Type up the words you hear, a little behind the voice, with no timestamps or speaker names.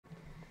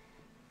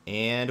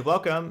And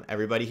welcome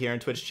everybody here in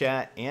Twitch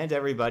chat and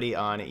everybody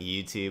on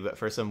YouTube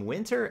for some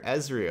Winter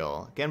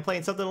Ezreal. Again,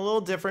 playing something a little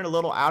different, a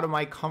little out of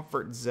my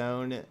comfort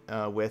zone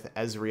with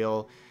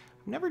Ezreal.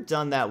 I've never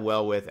done that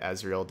well with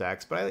Ezreal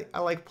decks, but I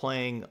like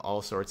playing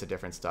all sorts of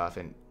different stuff,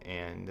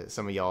 and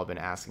some of y'all have been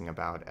asking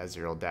about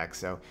Ezreal decks.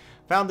 So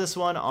found this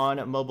one on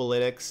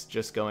Mobalytics,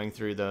 just going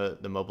through the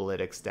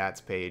Mobalytics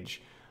stats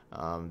page.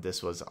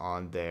 This was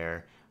on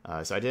there.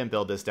 So I didn't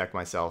build this deck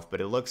myself,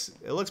 but it looks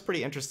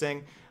pretty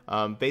interesting.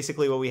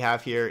 Basically what we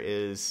have here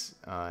is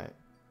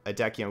a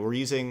deck, we're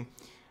using,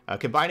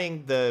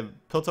 combining the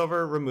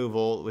Piltover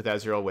removal with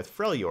Ezreal with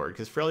Freljord,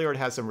 because Freljord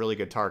has some really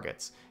good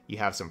targets. You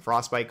have some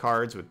Frostbite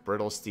cards with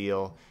Brittle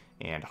Steel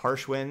and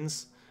Harsh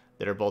Winds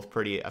that are both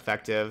pretty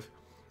effective.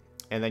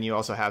 And then you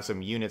also have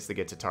some units that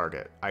get to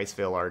target.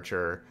 Iceveil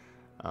Archer,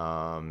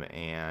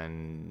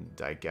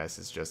 and I guess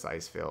it's just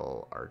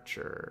Iceveil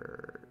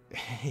Archer.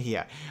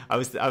 Yeah, I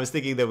was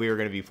thinking that we were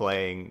going to be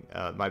playing,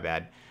 my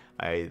bad.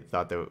 I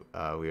thought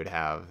that we would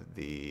have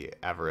the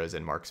Avaros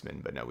and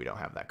Marksman, but no, we don't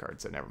have that card,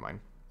 so never mind.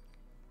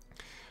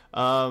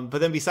 But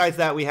then besides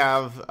that, we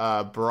have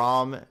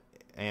Braum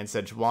and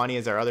Sejuani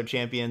as our other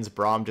champions.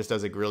 Braum just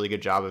does a really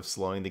good job of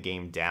slowing the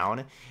game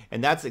down,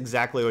 and that's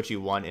exactly what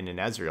you want in an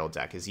Ezreal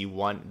deck, is you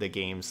want the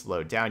game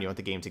slowed down. You want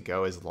the game to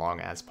go as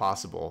long as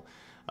possible.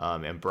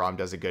 And Braum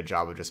does a good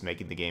job of just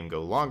making the game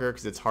go longer,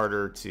 because it's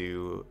harder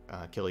to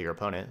kill your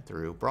opponent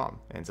through Braum.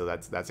 And so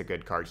that's a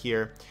good card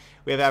here.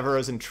 We have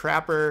Avaros and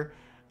Trapper,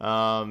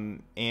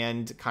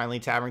 and Kindly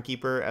Tavern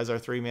Keeper as our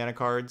 3 mana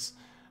cards.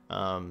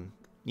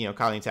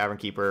 Kindly Tavern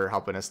Keeper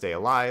helping us stay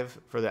alive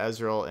for the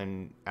Ezreal,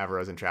 and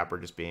Avaros and Trapper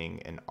just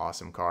being an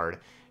awesome card.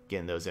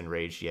 Again, those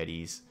Enraged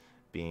Yetis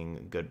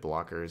being good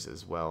blockers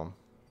as well.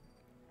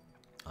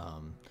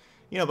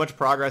 A bunch of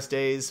progress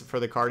days for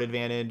the card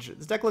advantage.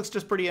 This deck looks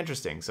just pretty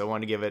interesting, so I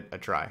wanted to give it a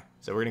try.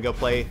 So we're going to go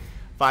play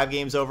 5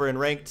 games over in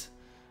Ranked,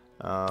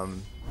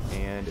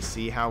 and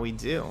see how we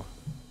do.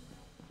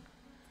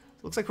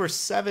 Looks like we're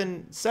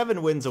seven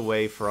wins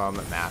away from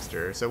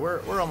Master, so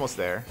we're almost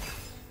there.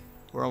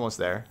 We're almost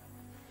there.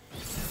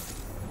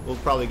 We'll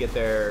probably get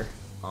there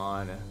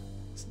on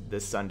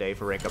this Sunday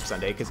for Rank Up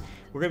Sunday, because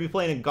we're going to be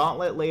playing a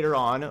Gauntlet later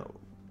on.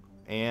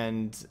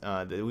 And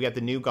we got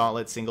the new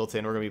Gauntlet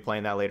Singleton. We're going to be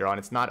playing that later on.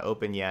 It's not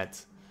open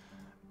yet.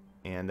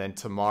 And then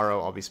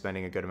tomorrow I'll be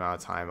spending a good amount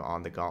of time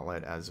on the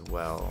Gauntlet as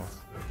well.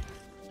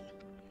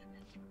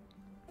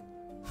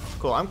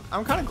 Cool.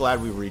 I'm kind of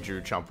glad we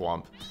redrew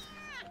Chumpwump.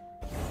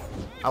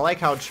 I like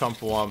how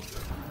Chumpwump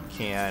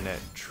can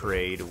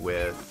trade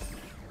with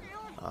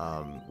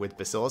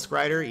Basilisk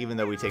Rider, even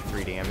though we take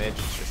 3 damage.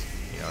 It's just,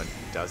 it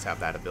does have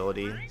that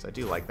ability. So I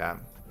do like that.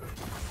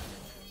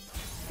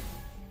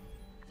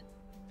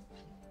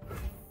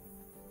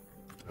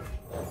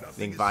 I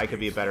think Vi could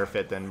be a better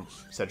fit than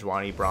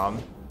Sejuani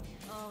Braum.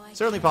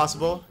 Certainly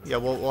possible. Yeah,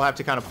 we'll have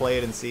to kind of play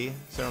it and see.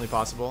 Certainly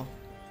possible.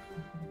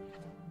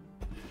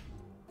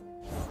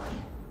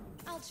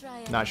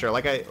 Not sure.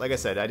 Like I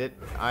said,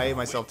 I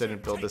myself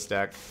didn't build this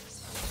deck. It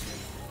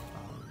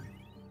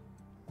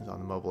was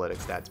on the Mobalytics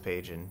stats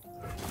page and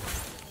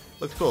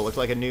looked cool. Looked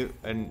like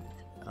a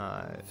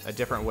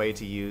different way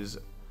to use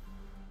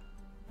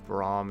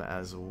Braum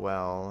as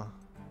well.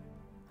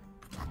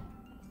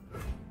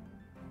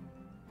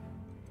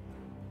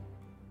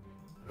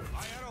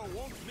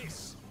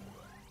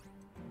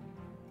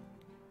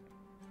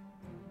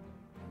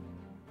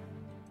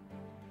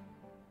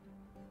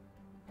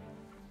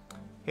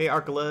 Hey,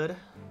 Arcalud.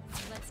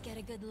 Let's get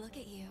a good look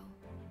at you.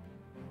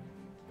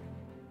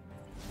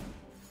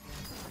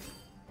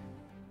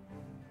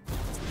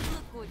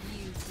 Look what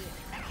you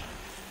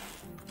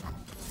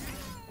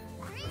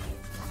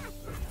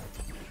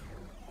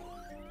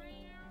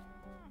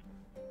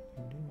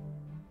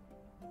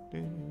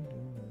did.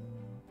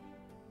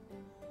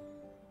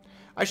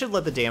 I should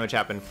let the damage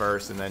happen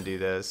first and then do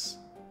this.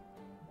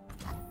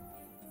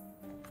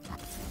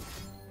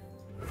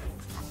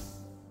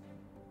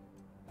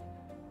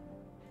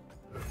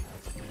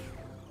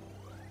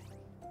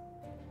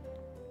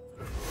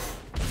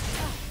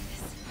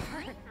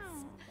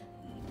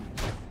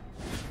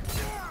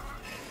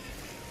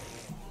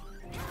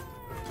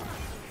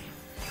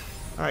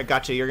 Alright,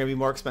 gotcha. You're going to be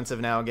more expensive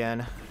now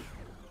again.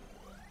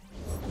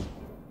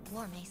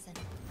 War Mason,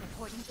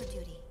 reporting for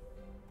duty.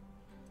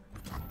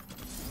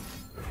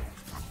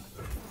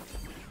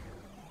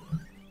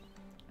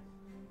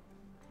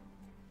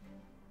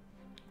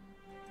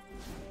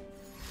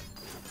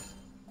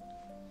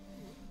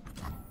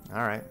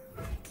 Alright.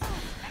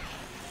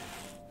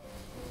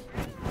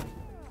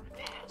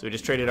 So we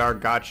just traded our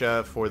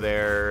Gotcha for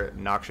their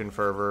Noxian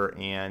Fervor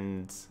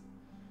and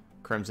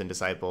Crimson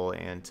Disciple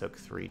and took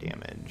 3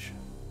 damage.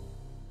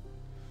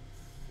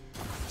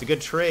 It's a good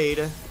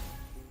trade.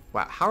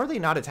 Wow, how are they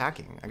not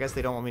attacking? I guess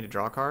they don't want me to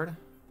draw a card?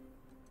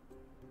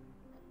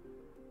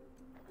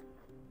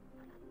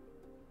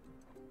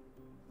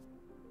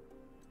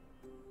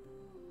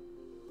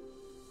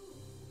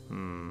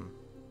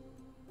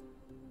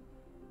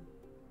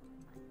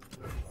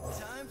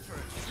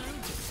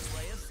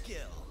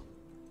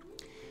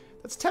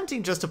 It's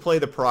tempting just to play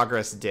the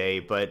Progress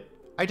Day, but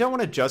I don't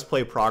want to just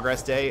play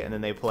Progress Day and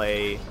then they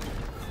play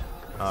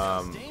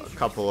a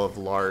couple of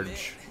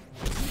large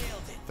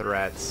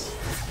threats.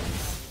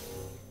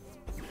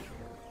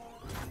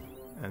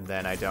 And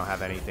then I don't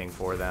have anything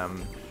for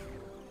them.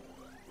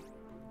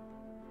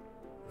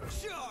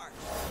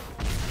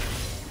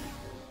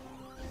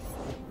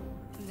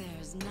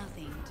 There's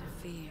nothing to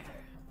fear.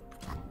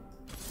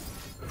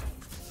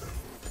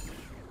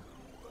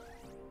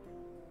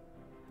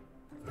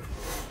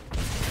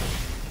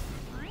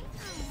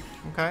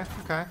 Okay,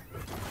 okay.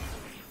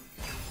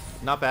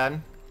 Not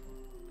bad.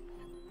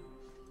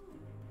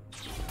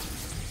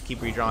 Keep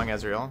redrawing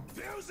Ezreal.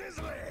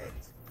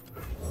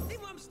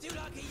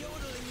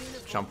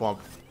 Jump Wump.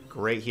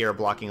 Great here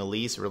blocking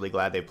Elise. Really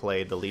glad they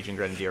played the Legion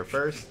Grenadier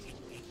first.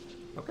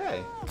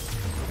 Okay.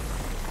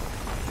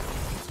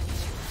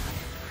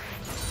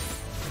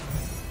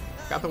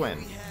 Got the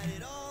win.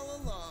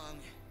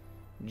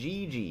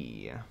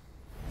 GG.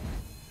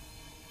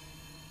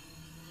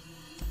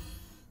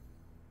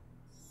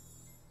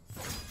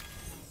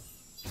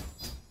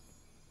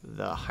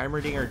 The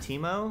Heimerdinger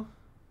Teemo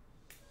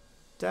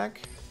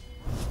deck?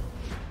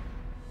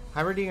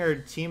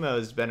 Heimerdinger Teemo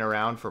has been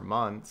around for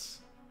months.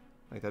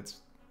 Like,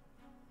 that's...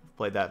 I've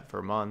played that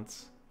for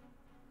months.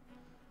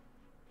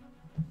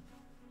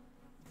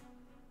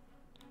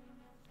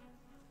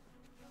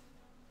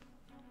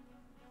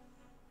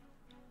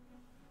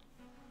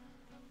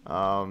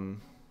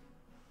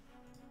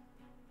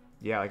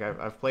 Yeah, like,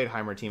 I've played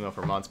Heimer Teemo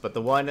for months, but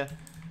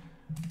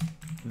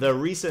the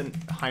recent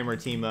Heimer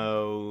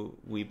Teemo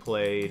we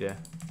played,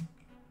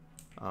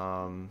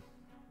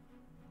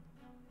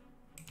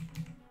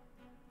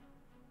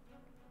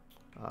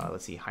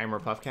 let's see,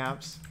 Heimer Puff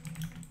Caps.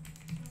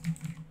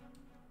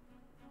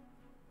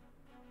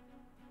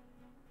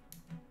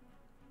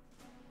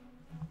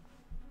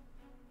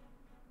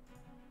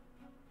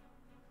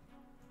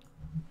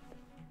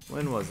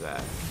 When was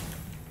that?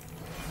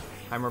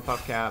 Heimer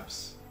Puff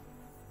Caps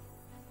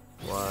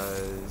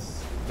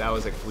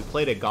we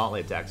played a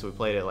Gauntlet deck, so we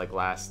played it like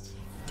last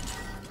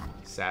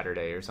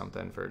Saturday or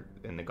something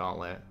in the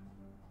Gauntlet.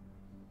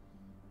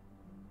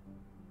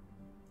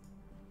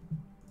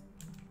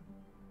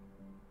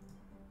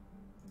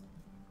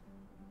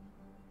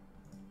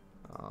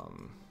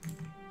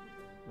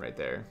 Right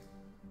there.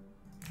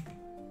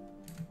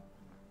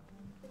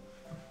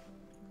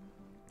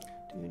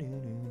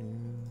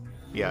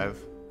 Yeah,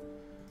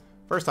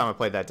 first time I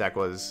played that deck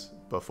was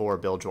before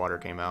Bilgewater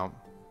came out.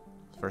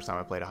 First time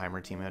I played a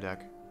Heimer Teemo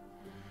deck.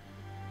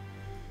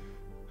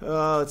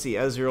 Let's see,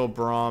 Ezreal,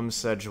 Braum,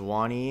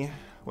 Sejuani.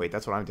 Wait,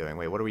 that's what I'm doing.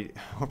 Wait, what are we...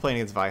 We're playing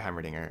against Vi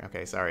Heimerdinger.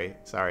 Okay, sorry.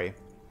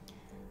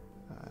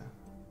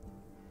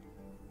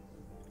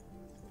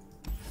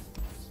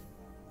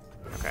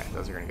 Okay,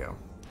 those are gonna go.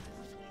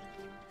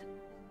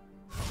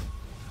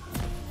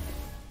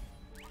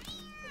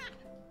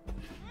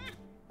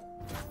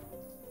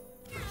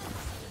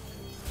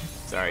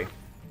 Sorry.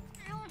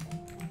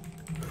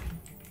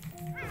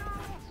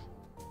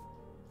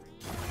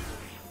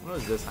 What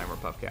was this Heimer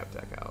Puff Cap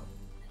deck out?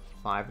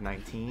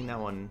 519, that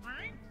one.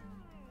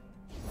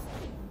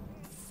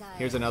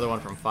 Here's another one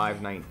from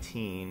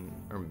 519,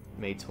 or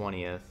May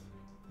 20th.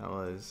 That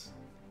was...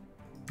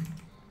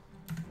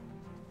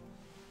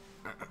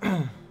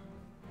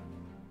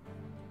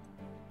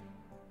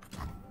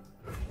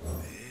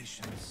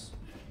 Patience.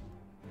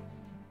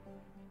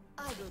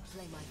 I will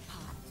play my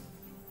part.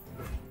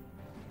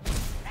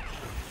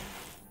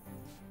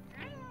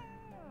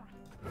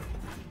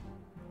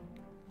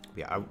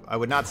 Yeah, I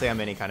would not say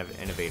I'm any kind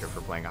of innovator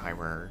for playing a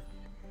Heimer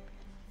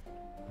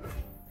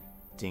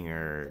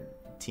Dinger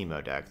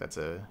Teemo deck. That's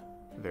a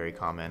very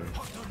common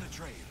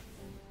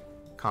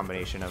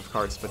combination of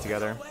cards put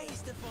together.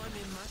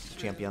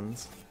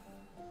 Champions.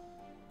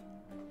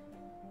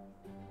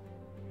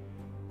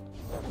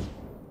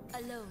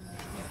 Alone,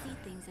 I see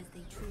things as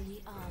they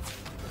truly are.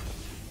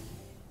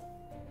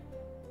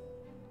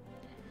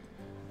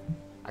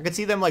 I could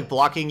see them like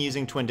blocking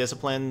using Twin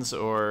Disciplines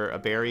or a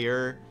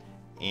barrier,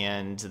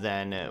 and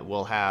then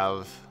we'll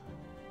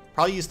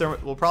probably use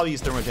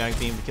Thermogenic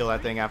Beam to kill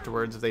that thing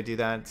afterwards if they do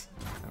that.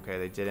 Okay,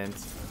 they didn't.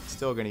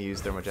 Still gonna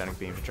use Thermogenic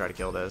Beam to try to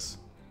kill this.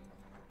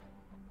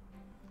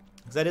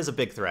 Because that is a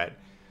big threat.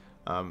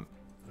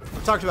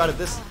 We've talked about it.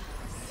 This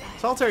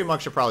Solitary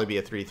Monk should probably be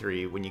a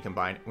 3/3 when you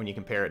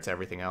compare it to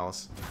everything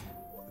else.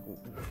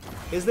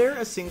 Is there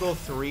a single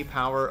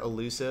 3-power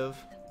elusive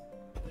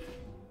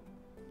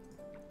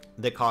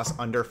that costs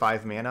under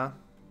 5 mana?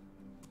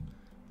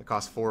 That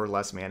costs 4 or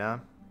less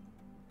mana?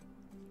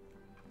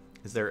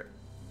 Is that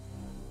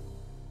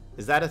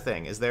a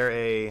thing? Is there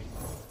a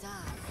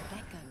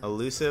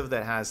elusive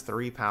that has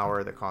 3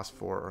 power that costs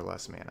 4 or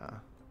less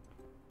mana?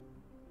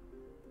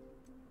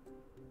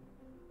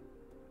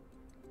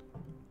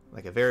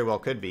 Like, it very well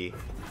could be.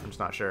 I'm just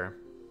not sure.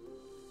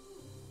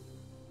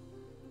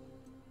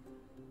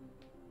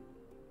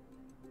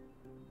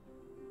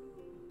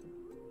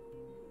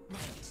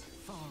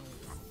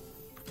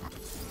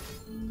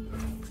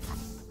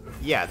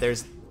 Yeah,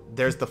 there's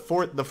there's the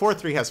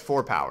 4/3 has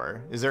 4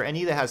 power. Is there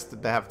any that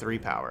have 3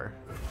 power?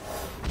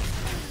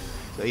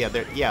 So yeah,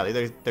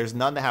 there's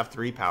none that have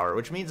 3 power,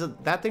 which means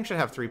that thing should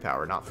have 3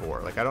 power, not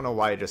 4. Like, I don't know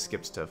why it just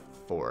skips to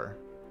 4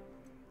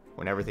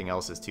 when everything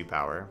else is 2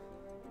 power.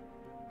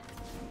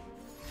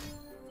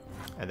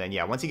 And then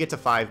yeah, once you get to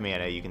 5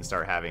 mana, you can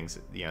start having,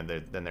 you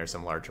know, then there's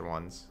some larger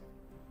ones.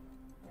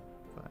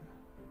 But...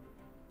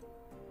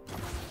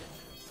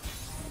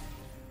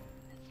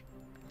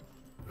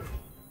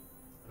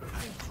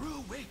 I'm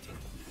through waiting.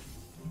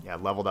 yeah,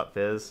 leveled up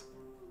Fizz.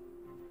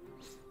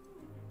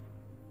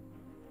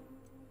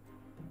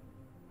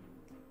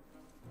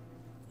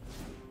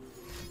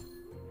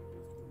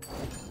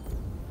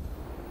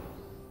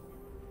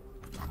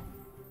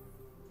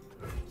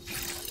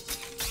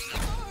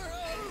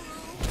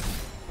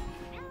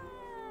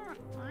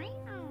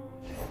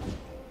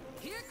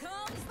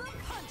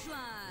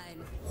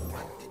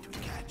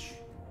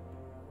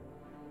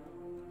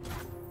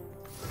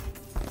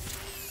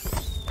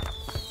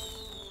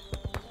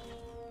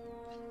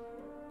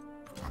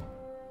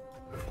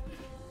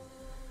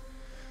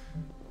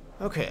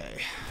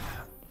 Okay.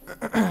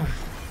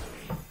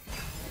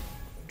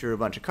 Drew a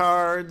bunch of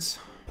cards.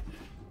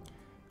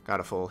 Got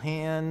a full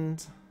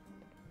hand.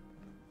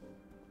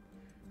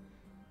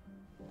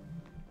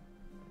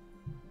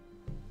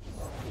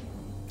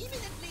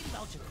 Imminently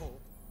logical.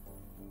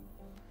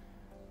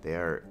 They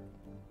are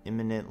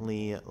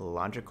imminently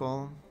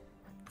logical.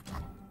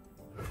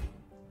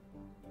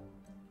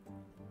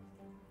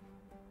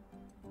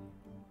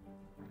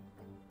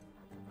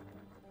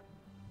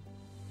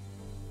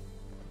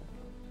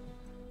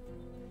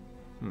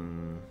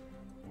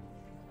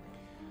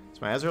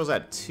 So my Ezreal's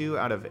at 2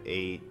 out of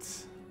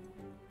 8.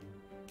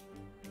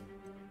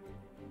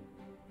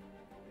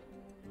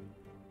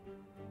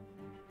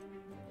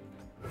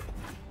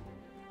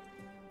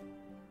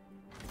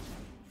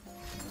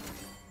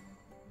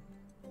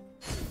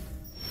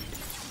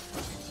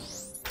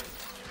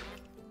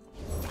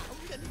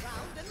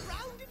 And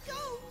round it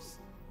goes.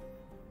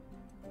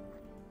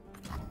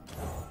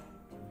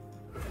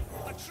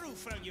 A true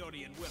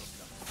Freljordian welcome.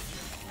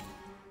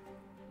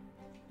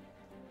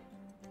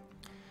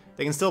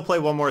 They can still play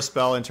one more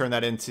spell and turn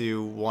that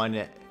into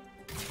 1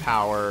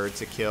 power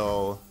to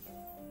kill.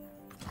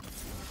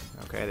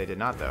 Okay, they did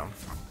not though.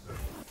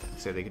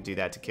 So they could do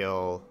that to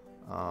kill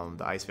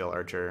the Iceveil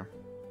Archer.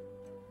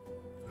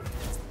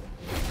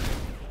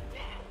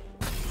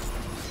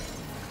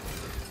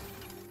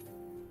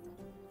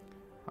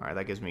 Alright,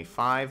 that gives me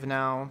 5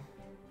 now.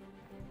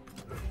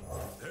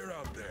 They're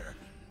out there.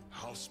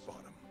 I'll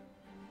spot them.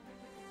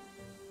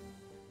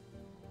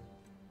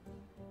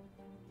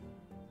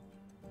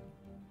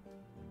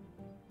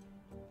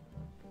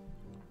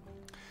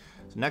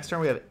 So next turn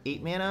we have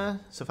 8 mana.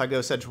 So if I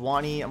go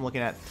Sejuani, I'm looking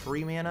at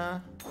 3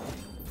 mana.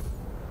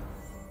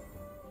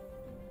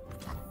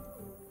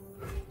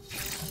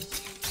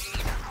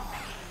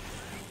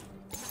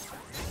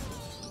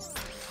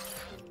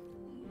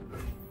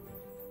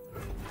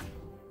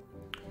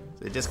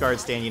 So they discard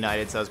Stand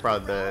United, so that's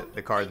probably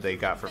the card they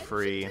got for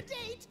free.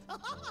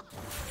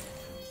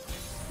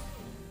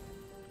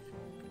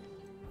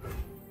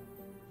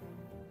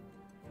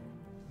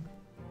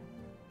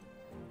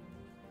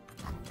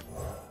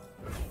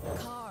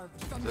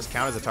 Does this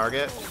count as a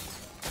target?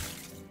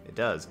 It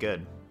does,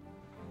 good.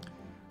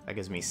 That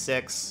gives me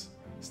 6.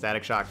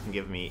 Static Shock can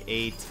give me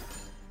 8.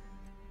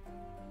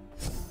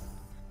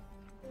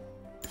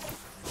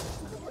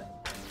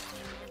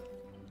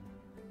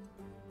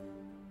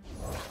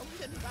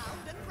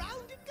 And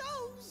round it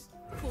goes.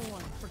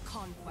 Born for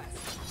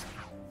conquest.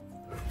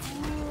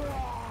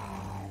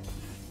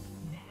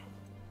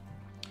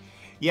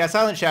 Yeah,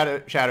 Silent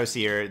Shadow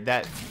Seer.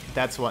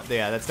 That's one.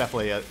 Yeah, that's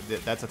definitely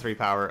that's a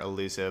 3-power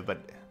elusive,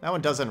 but that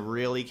one doesn't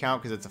really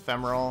count because it's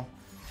ephemeral.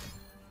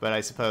 But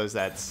I suppose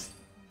that's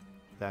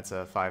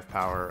a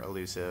 5-power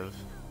elusive.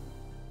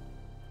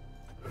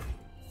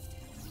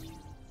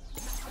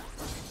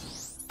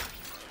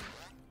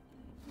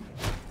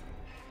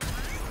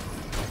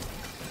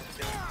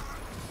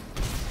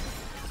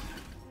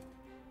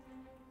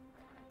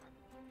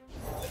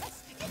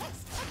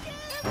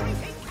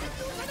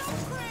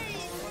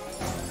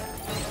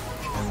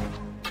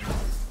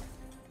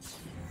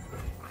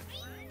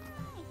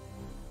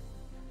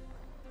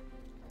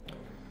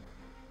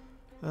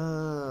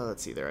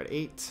 Let's see, they're at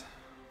 8.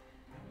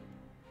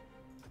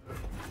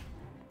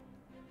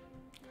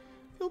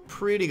 Feel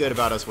pretty good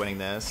about us winning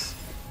this.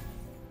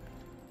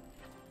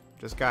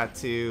 Just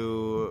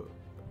gotta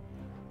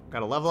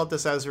level up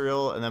this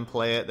Ezreal and then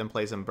play it, then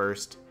play some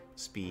burst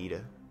speed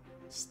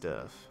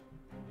stuff.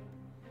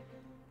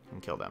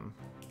 And kill them.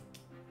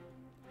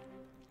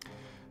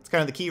 It's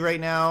kind of the key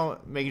right now,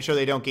 making sure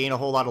they don't gain a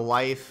whole lot of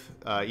life.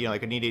 You know,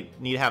 like I need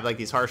to have like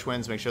these harsh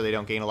winds, make sure they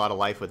don't gain a lot of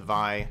life with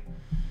Vi.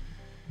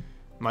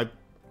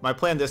 My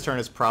plan this turn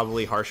is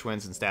probably Harsh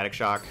Winds and Static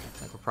Shock.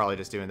 Like, we're probably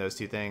just doing those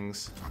 2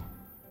 things.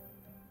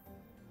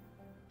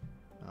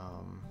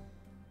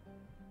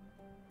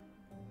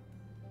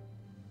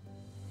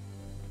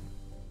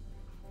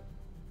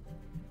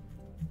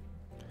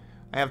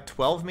 I have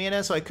 12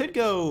 mana, so I could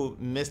go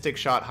Mystic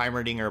Shot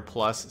Heimerdinger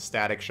plus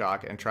Static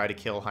Shock and try to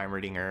kill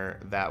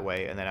Heimerdinger that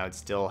way, and then I would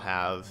still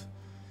have...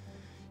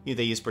 If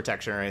they use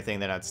Protection or anything,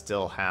 then I'd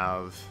still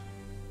have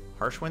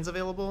Harsh Winds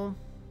available.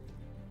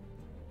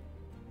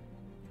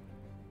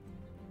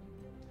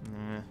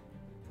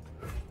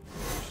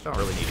 Just don't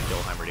really need to kill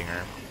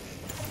Heimerdinger.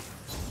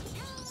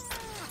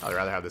 I'd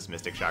rather have this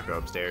Mystic Shot go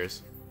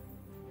upstairs.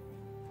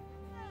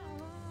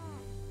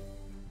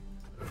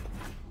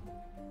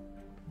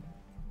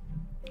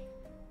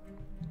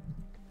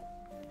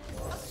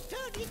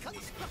 Sturdy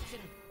construction.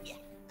 Yeah.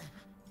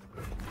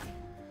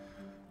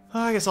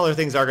 I guess all other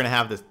things are going to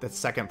have that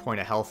second point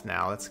of health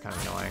now. That's kind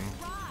of annoying.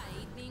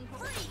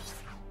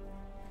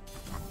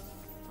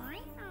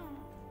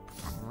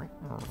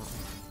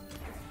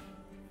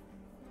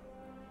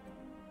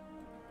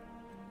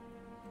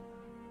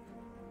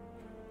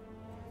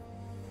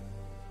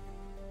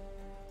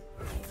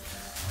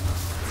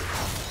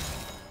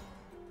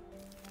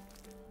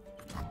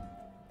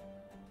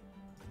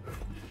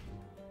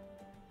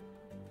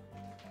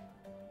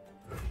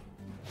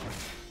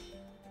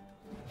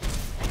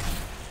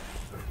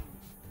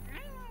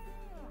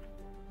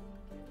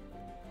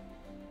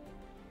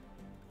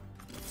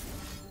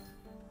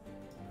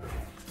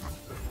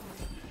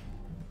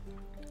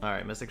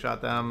 Alright, Mystic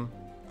Shot them.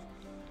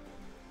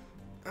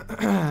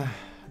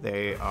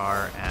 They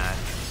are at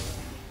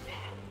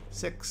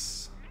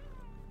 6.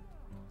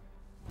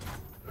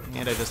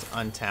 And I just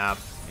untap,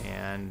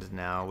 and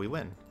now we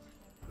win.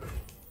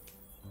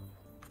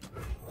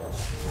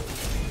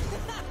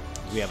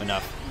 We have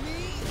enough.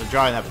 The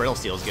drawing that Brittle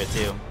Steel is good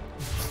too.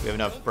 We have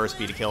enough burst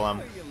speed to kill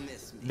them.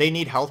 They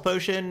need Health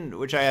Potion,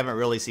 which I haven't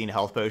really seen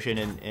Health Potion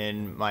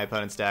in my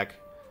opponent's deck.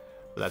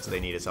 But that's what they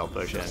need is Health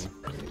Potion.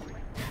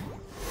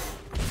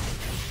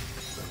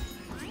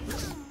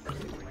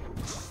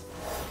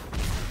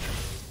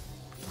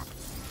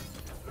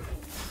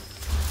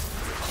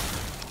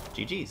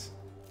 GG's.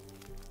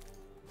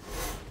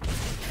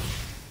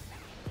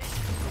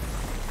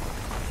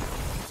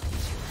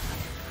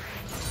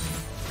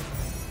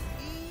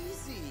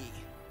 Easy.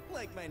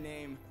 Like my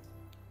name.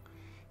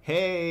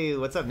 Hey,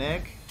 what's up,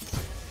 Nick?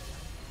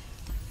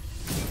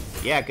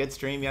 Yeah, good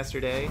stream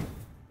yesterday.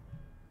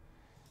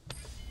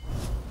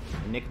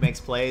 Nick Makes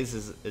Plays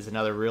is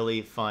another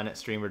really fun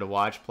streamer to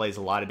watch. Plays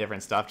a lot of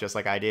different stuff, just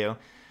like I do.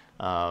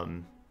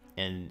 And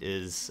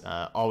is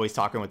always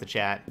talking with the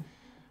chat.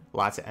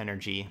 Lots of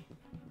energy.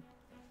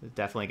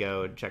 Definitely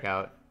go check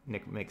out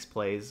Nick Makes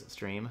Plays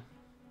stream.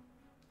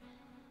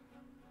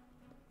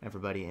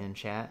 Everybody in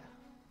chat.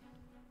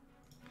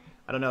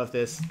 I don't know if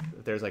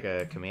there's like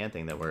a command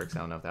thing that works. I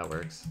don't know if that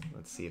works.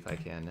 Let's see if I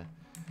can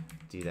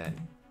do that.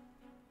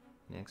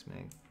 Nick Makes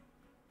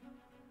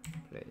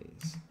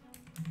Plays.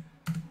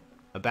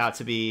 About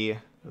to be...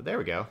 There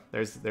we go.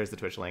 There's the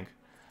Twitch link.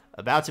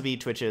 About to be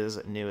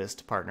Twitch's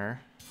newest partner.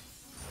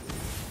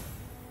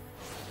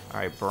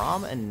 Alright,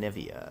 Braum and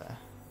Nivea.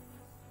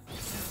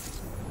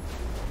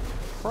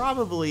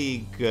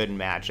 Probably good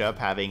matchup,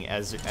 having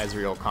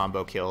Ezreal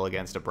combo kill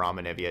against a Braum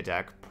and Nivea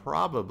deck.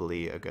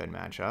 Probably a good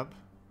matchup.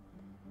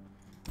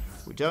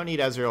 We don't need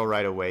Ezreal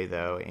right away,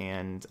 though,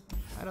 and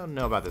I don't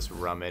know about this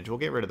Rummage. We'll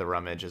get rid of the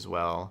Rummage as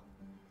well.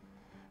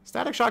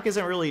 Static Shock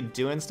isn't really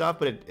doing stuff,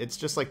 but it's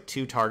just like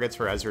 2 targets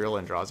for Ezreal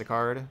and draws a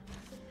card.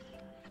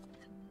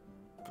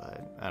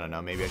 But, I don't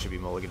know, maybe I should be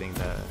mulliganing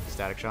the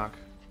Static Shock.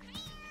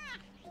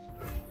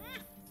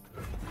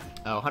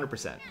 Oh,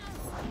 100%.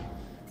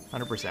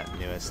 100%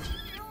 newest.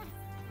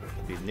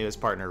 Be the newest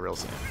partner real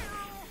soon.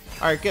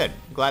 Alright, good.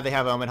 Glad they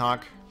have Omen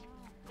Hawk.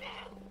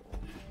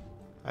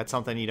 That's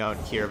something you don't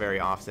hear very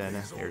often.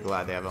 You're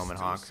glad they have Omen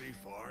Hawk.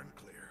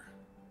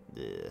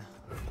 Ugh.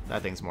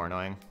 That thing's more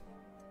annoying.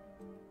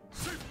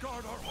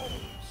 Safeguard our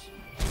homes.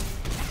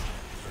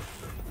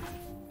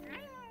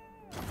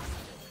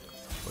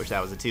 Wish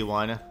that was a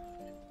 2-1.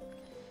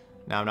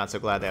 Now I'm not so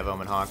glad they have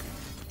Omen Hawk.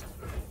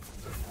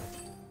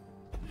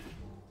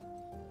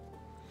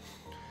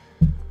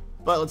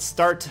 But let's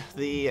start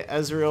the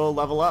Ezreal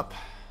level up.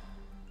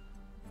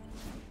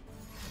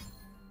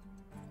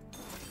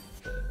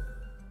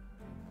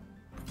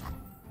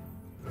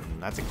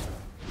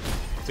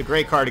 It's a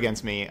great card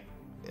against me.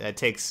 It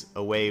takes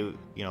away,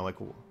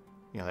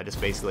 that just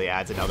basically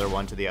adds another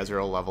one to the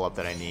Ezreal level up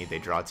that I need. They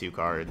draw 2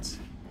 cards.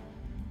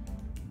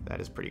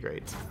 That is pretty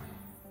great.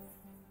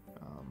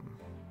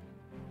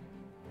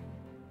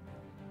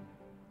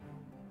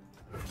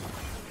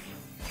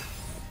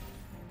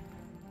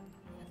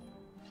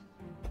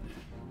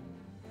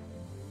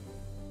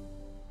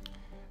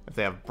 If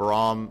they have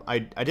Braum, I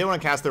didn't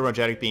want to cast the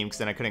Rogetic Beam because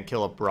then I couldn't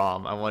kill a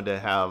Braum. I wanted to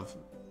have,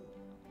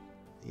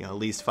 at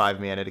least 5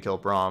 mana to kill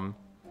Braum.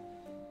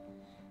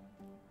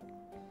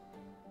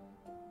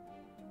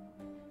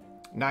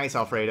 Nice,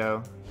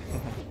 Alfredo.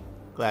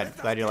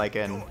 glad you're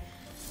liking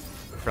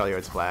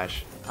Freljord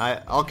Splash.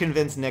 I'll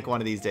convince Nick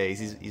one of these days.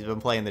 He's been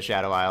playing the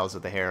Shadow Isles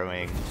with the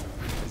Harrowing.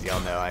 As y'all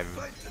know, I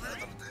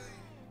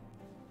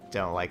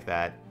don't like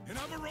that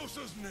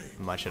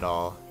much at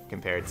all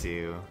compared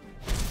to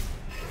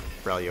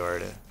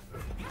Freljord.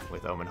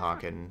 with Omen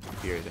Hawk and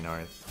Fury of the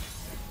North.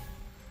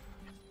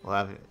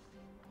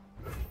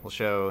 We'll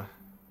show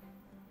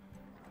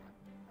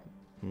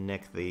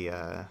Nick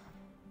the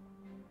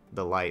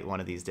light one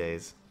of these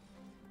days.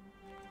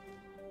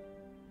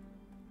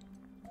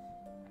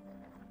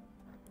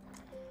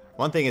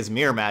 One thing is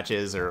mirror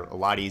matches are a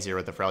lot easier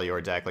with the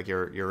Freljord deck. Like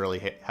you're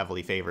really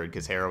heavily favored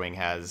because Harrowing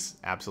has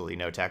absolutely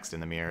no text in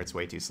the mirror. It's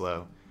way too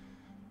slow.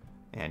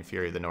 And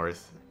Fury of the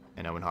North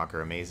and Omen Hawk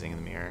are amazing in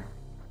the mirror.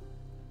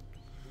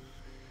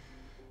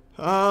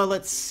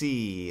 Let's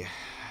see.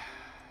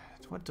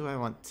 What do I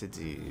want to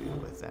do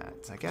with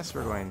that? I guess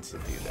we're going to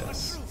do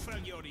this.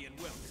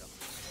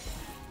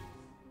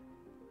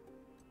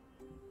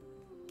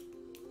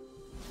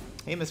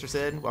 Hey, Mr.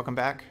 Sid, welcome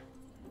back.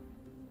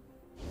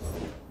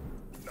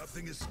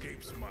 Nothing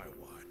escapes my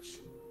watch.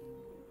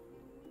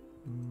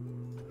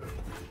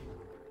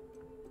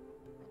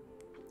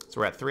 So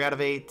we're at 3 out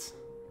of 8.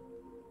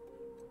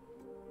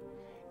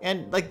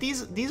 And like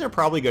these are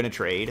probably going to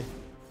trade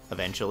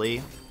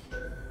eventually.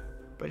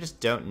 But I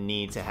just don't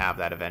need to have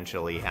that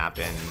eventually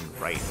happen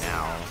right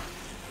now.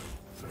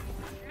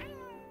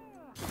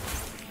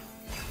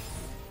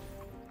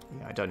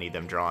 Yeah, I don't need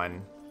them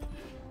drawing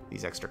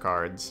these extra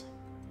cards.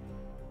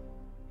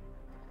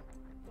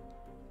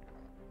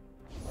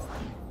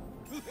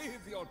 Leave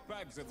your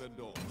bags at the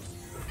door.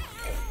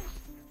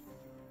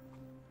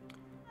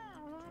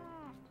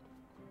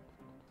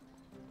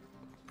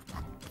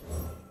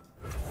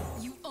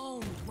 You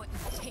own what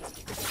you take.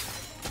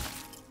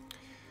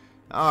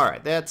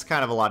 Alright, that's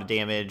kind of a lot of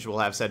damage. We'll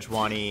have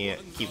Sejuani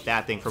keep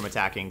that thing from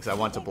attacking because I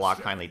want to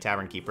block Kindly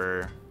Tavern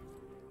Keeper.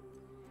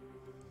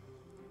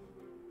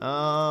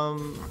 I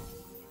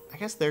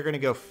guess they're going to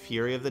go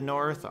Fury of the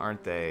North,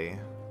 aren't they?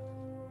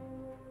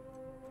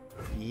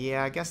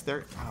 Yeah, I guess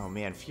they're... Oh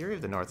man, Fury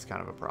of the North is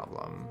kind of a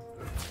problem.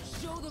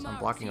 So I'm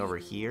blocking over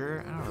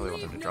here. I don't really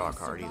want them to draw a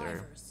card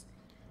either.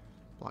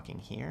 Blocking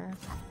here.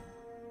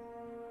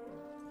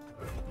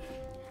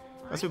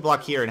 Unless we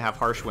block here and have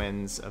Harsh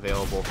Winds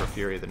available for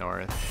Fury of the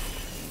North.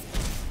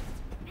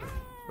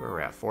 Where are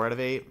we at? 4 out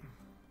of 8?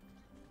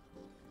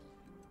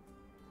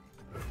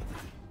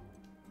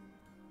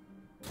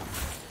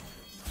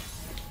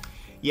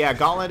 Yeah,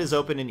 Gauntlet is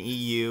open in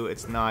EU.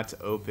 It's not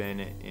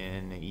open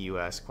in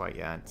US quite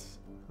yet.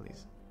 At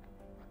least.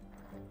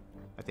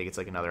 I think it's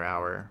like another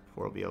hour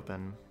before it'll be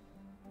open.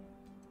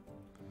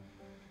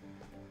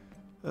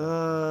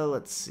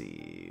 Let's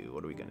see.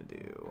 What are we gonna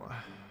do?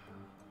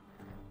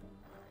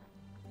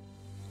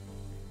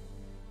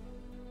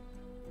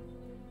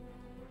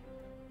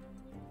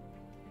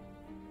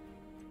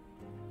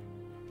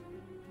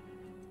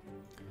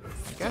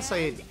 I guess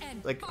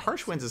like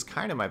Harsh Winds is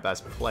kind of my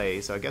best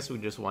play, so I guess we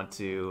just want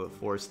to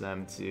force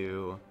them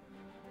to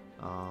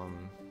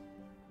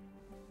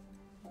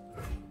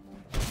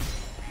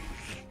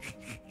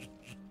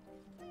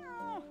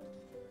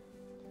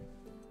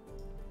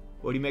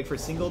what do you make for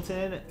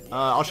Singleton?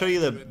 I'll show you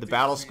the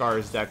Battle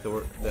Scars deck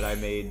that I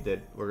made that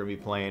we're gonna be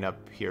playing up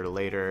here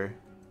later.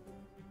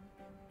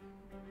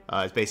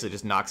 It's basically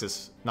just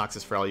Noxus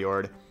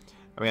Freljord.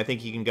 I mean, I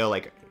think you can go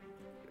like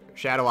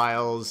Shadow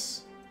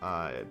Isles.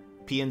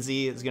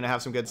 PNZ is going to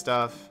have some good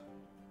stuff.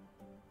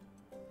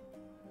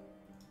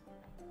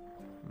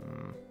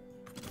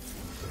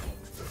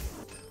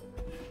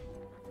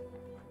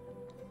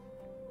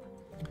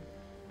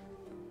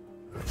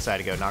 I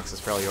decided to go Noxus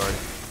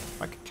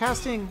Freljord. Like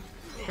casting...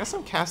 I guess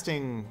I'm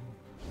casting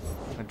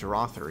a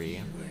draw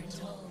 3.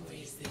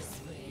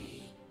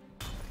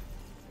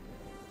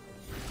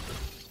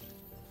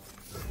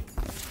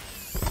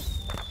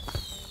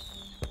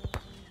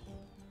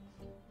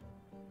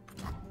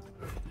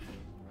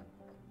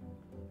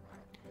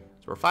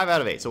 We're 5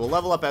 out of 8, so we'll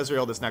level up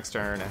Ezreal this next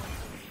turn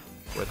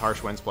with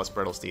Harsh Winds plus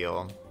Brittle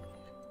Steel.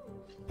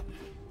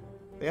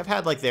 They have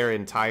had like their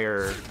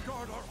entire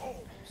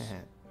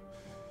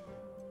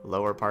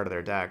lower part of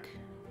their deck.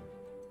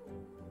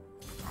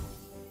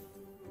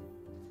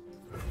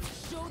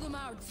 Show them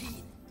our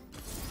teeth.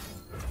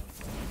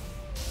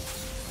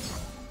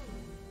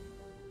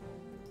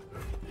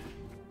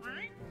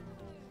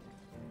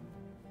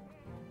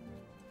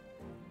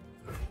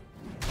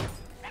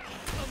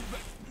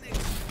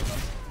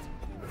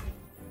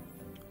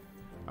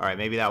 Alright,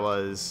 maybe that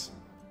was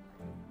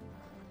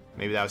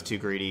too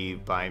greedy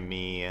by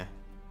me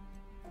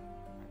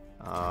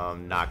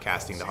not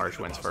casting the Harsh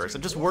Winds first.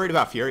 I'm just worried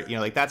about Fury, you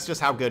know, like that's just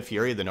how good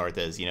Fury of the North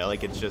is, you know,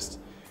 like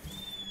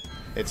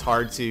it's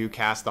hard to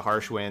cast the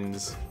Harsh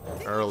Winds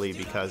early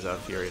because of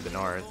Fury of the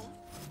North.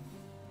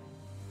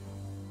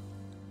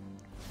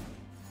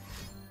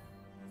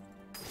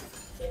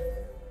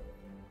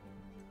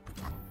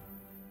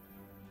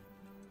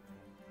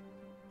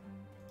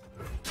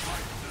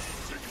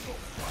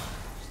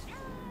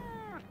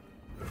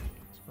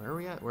 Where are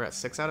we at? We're at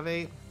 6 out of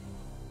 8.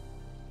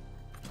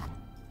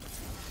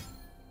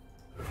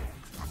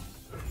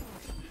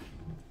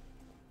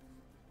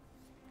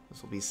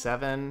 This will be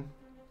 7.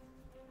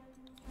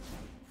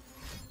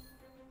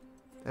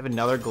 I have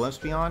another Glimpse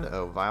Beyond?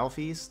 Oh, Vile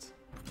Feast?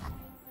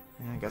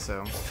 Yeah, I guess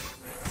so.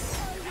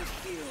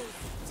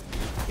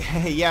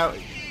 Yeah,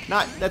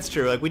 that's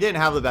true. Like, we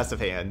didn't have the best of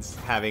hands,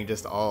 having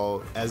just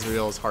all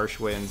Ezreal's Harsh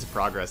Winds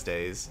progress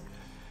days.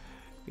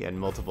 We had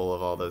multiple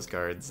of all those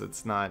cards.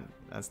 That's not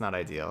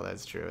ideal.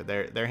 That's true.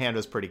 Their hand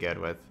was pretty good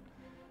with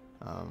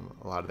a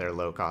lot of their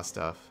low cost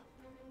stuff.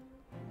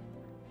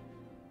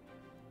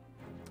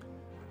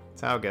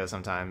 That's how it goes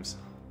sometimes.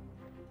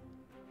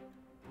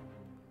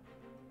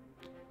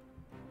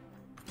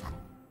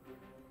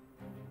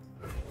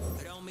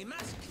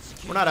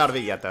 We're not out of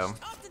it yet, though.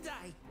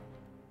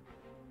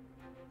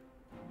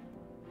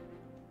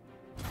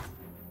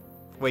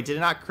 Wait, did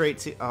it not create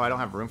two? Oh, I don't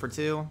have room for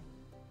two?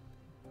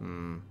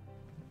 Hmm.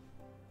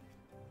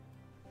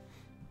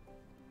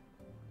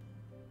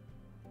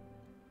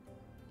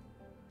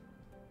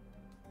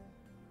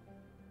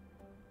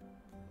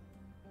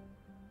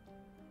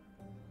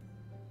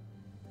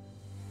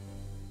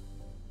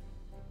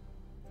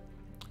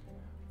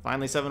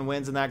 Finally 7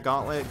 wins in that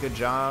gauntlet. Good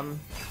job.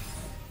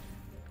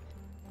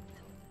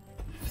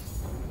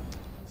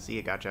 See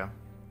you, gotcha.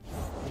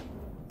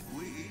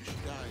 We each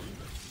died,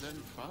 then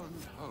found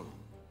home.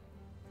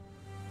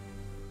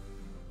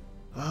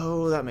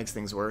 Oh, that makes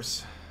things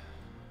worse.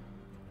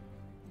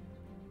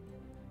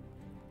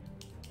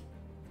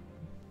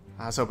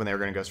 I was hoping they were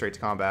going to go straight to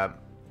combat.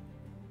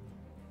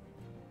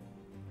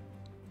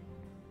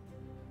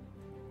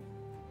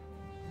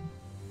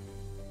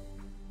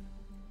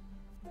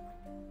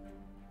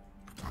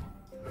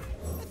 I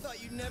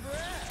thought you'd never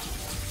ask.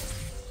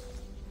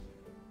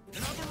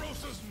 In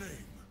Avarosa's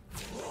name.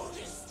 Who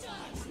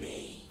disturbs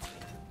me?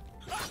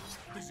 Ah,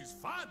 this is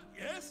fun,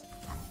 yes?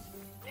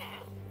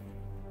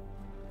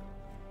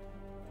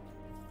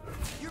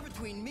 You're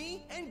between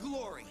me and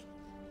glory.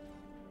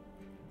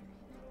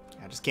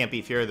 I just can't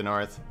beat Fury of the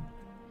North.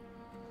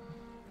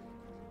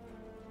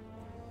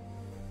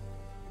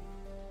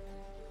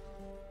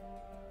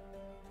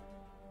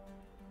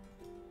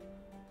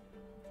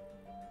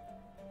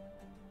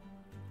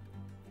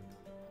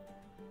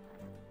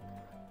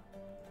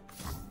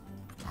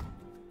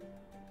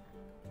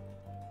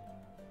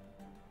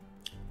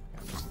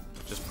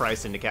 Just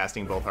priced into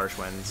casting both Harsh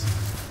Winds.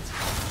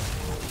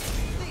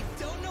 They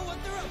don't know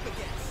what they're up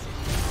against.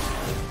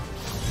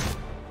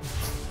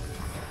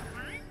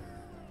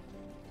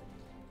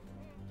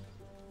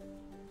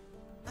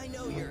 I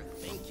know you're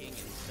thinking and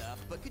stuff,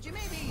 but could you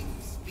maybe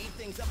speed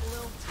things up a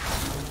little?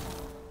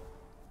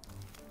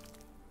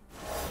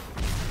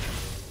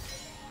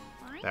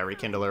 That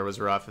Rekindler was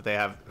rough. If they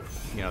have,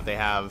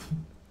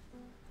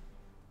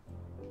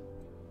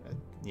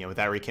 with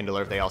that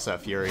Rekindler, if they also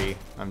have Fury,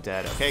 I'm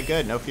dead. Okay,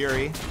 good. No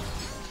Fury.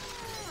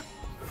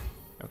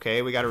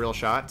 Okay, we got a real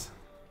shot.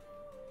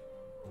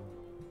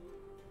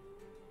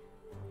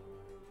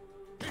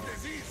 It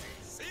is easy,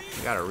 see?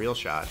 We got a real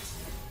shot.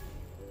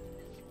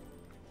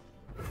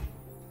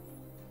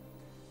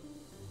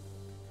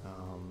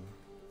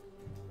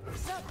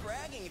 Stop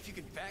bragging if you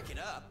could back it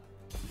up.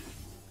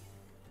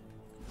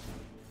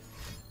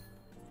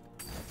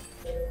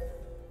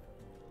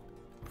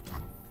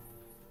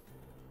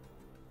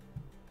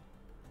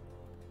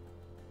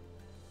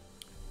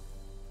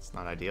 It's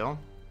not ideal.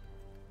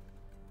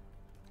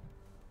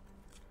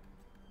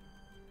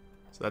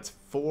 So that's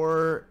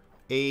 4,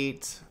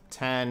 8,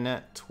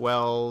 10,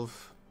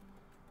 12,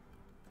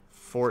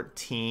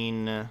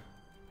 14,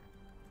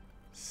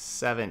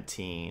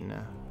 17.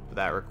 But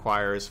that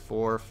requires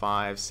 4,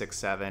 5, 6,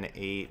 7,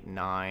 8,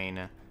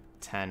 9,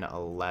 10,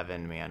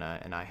 11 mana,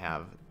 and I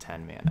have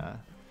 10 mana.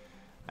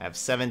 I have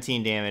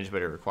 17 damage,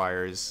 but it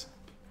requires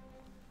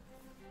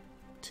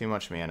too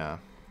much mana.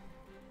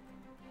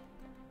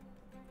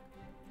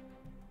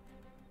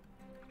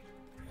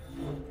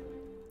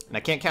 And I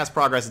can't cast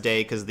Progress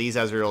Day because these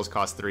Ezreals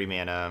cost 3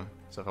 mana.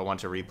 So if I want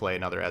to replay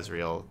another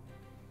Ezreal.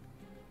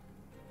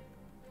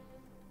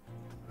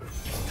 No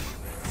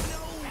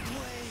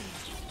way.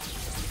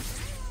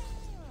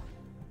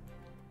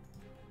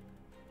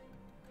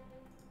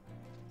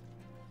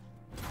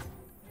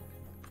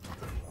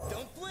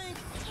 Don't blink,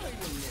 or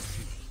you'll miss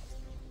me.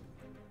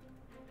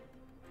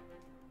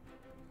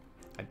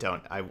 I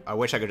don't. I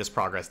wish I could just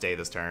Progress Day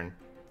this turn.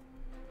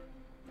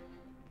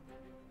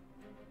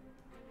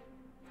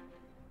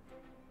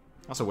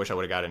 Also wish I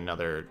would have got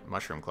another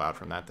Mushroom Cloud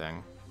from that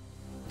thing.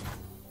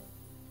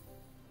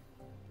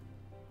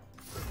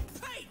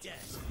 Payday.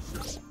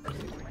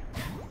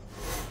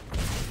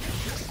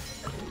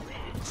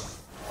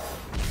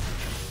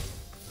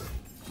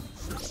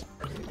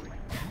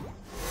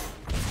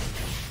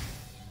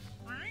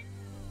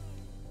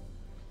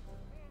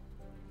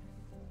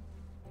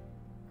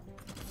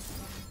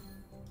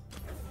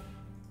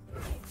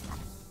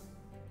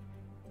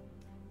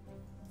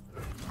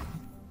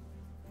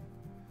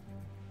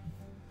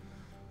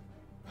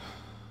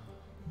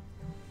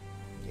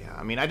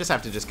 I mean, I just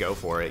have to just go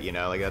for it,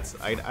 like that's,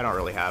 I don't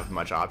really have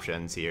much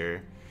options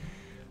here.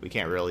 We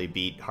can't really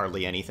beat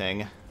hardly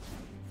anything.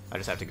 I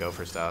just have to go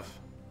for stuff.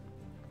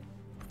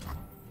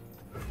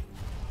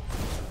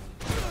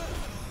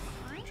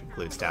 Which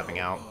includes tapping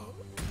out.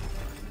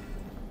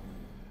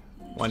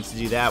 Wanted to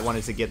do that.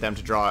 Wanted to get them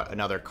to draw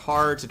another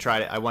card to try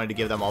to. I wanted to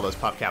give them all those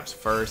pop caps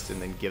first,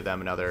 and then give them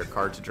another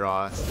card to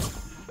draw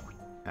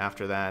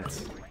after that.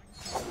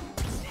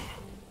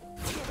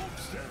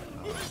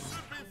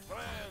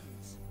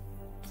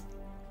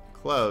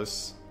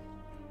 Close.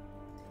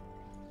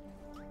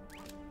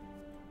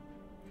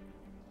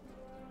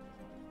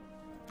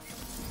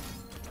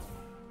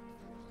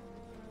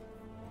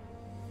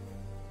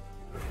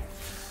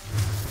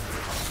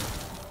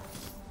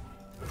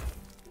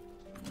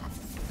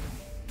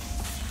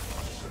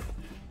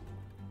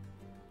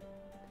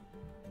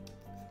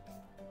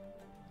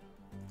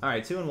 All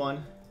right,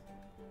 2-1.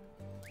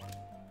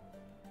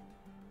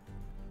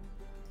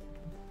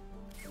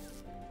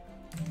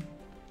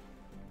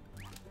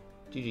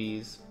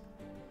 GG's.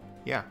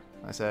 Yeah,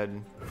 I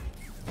said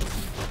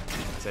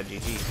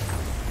GG.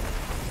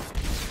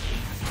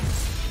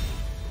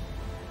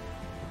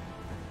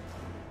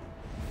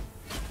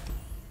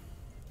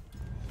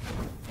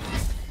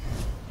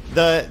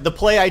 The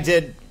play I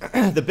did,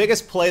 the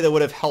biggest play that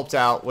would have helped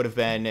out would have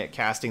been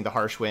casting the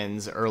Harsh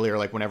Winds earlier,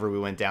 like whenever we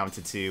went down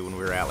to 2 when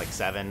we were at like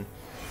 7.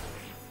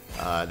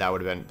 That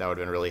would have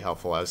been really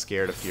helpful. I was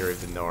scared of Fury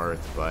of the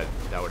North, but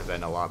that would have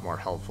been a lot more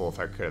helpful if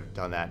I could have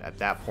done that at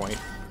that point.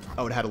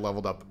 I would have had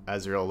leveled up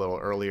Ezreal a little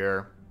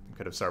earlier.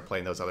 Could have started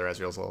playing those other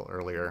Ezreals a little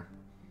earlier.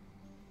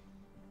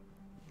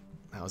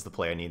 That was the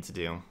play I needed to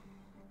do.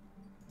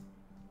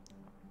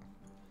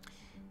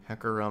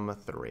 Hecarim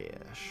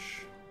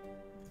Thresh.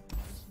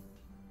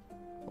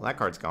 Well, that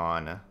card's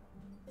gone.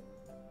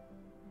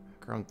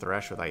 Hecarim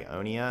Thresh with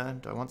Ionia.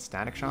 Do I want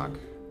Static Shock?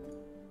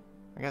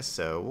 I guess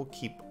so. We'll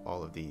keep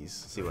all of these.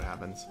 See what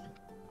happens.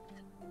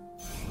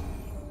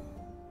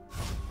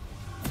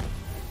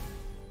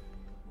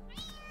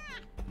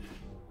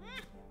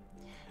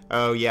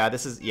 Oh yeah,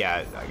 this is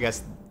I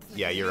guess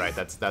you're right.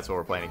 That's what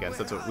we're playing against.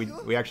 That's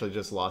what we actually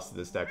just lost to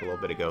this deck a little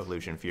bit ago.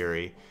 Lucian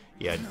Fury.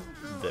 Yeah,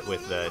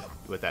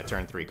 with that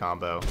turn 3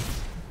 combo,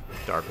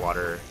 Dark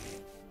Water,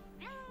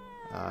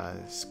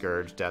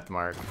 Scourge,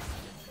 Deathmark.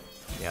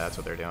 Yeah, that's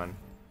what they're doing.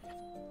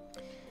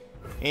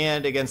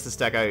 And against this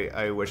deck,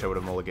 I wish I would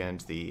have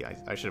mulliganed the.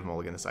 I should have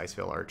mulliganed this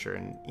Icefield Archer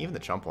and even the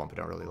Chump Wump I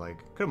don't really like.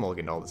 Could have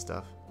mulliganed all this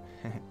stuff.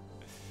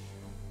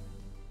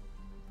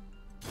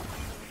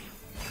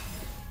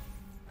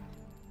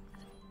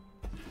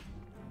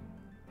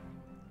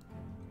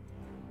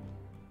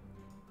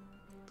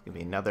 Gonna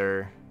be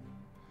another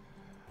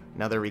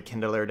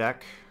Rekindler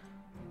deck.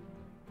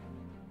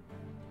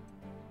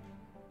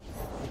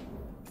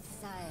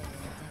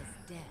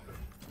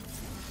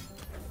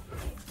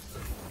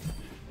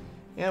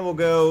 And we'll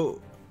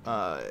go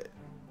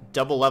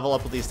double level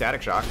up with these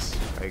Static Shocks.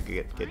 I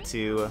get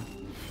 2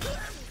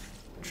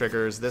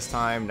 triggers this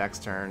time.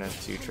 Next turn,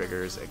 2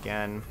 triggers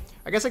again.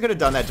 I guess I could have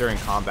done that during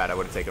combat. I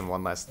would have taken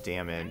 1 less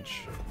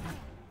damage.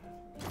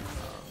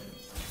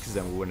 Because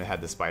then we wouldn't have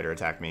had the spider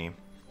attack me.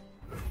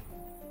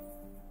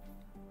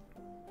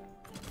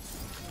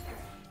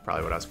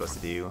 Probably what I was supposed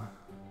to do.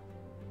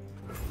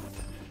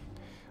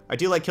 I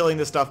do like killing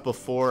this stuff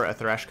before a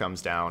Thresh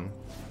comes down.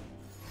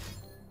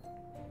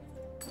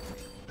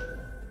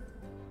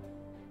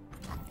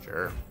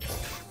 Sure.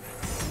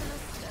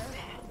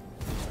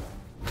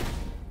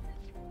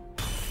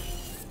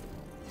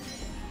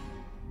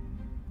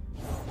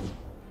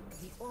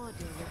 The order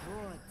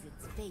rewards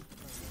its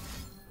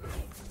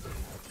faithful.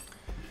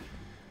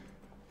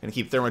 Gonna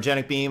keep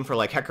Thermogenic Beam for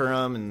like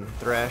Hecarim and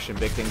Thresh and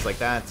big things like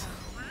that.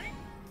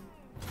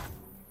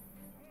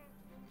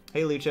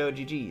 Hey Lucho,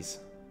 GG's.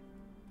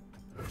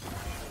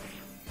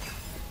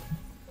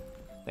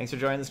 Thanks for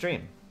joining the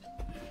stream.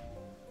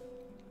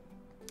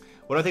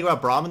 What do I think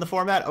about Braum in the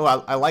format? Oh,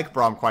 I like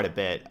Braum quite a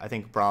bit. I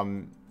think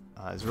Braum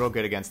is real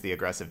good against the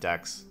aggressive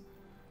decks.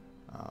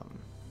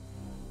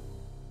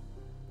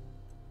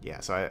 Yeah,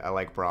 so I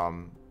like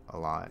Braum a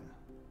lot.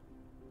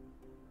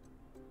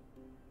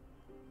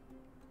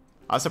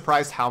 I was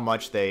surprised how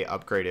much they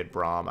upgraded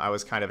Braum. I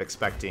was kind of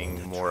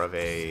expecting more of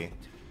a,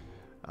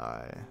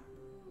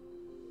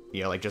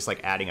 you know, like just like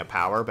adding a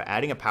power, but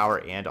adding a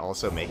power and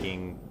also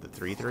making the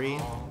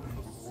 3/3,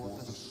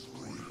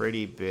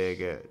 pretty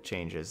big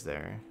changes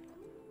there.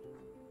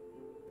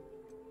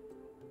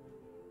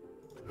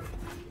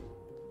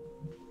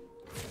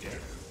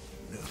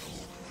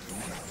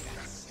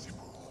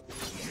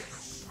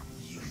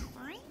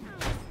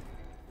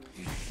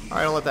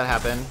 Alright, I'll let that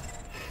happen.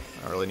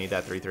 I don't really need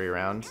that 3/3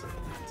 round.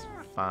 It's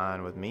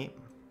fine with me.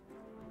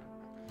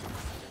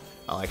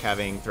 I like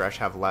having Thresh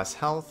have less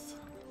health.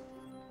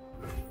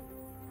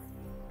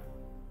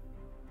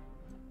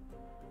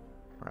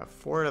 We're at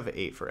 4 out of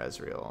 8 for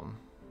Ezreal.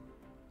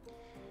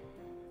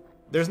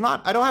 There's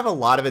not... I don't have a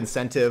lot of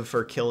incentive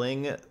for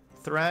killing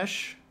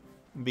Thresh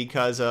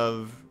because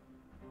of...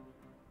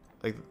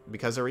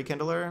 because of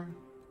Rekindler.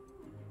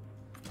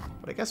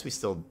 But I guess we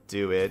still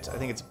do it. I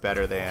think it's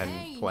better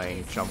than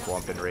playing Chump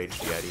Wump and Rage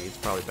Yeti. It's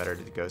probably better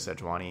to go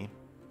Sejuani.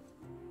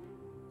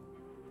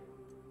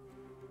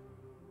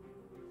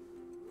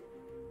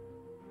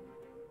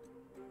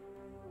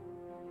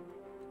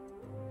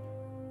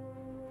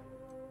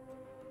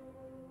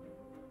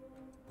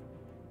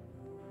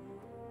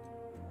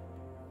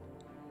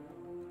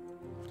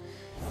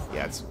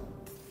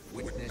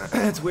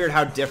 It's weird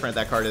how different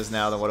that card is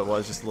now than what it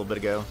was just a little bit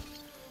ago.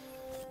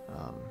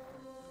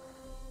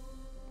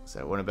 So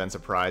I wouldn't have been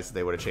surprised if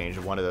they would have changed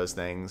one of those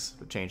things,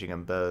 but changing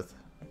them both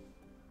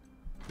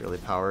really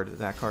powered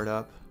that card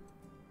up.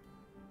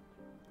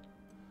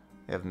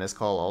 They have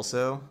Miscall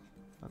also.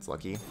 That's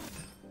lucky.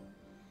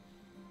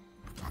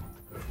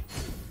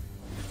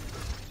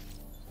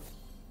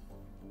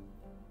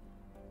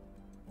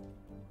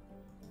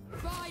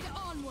 Ride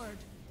onward.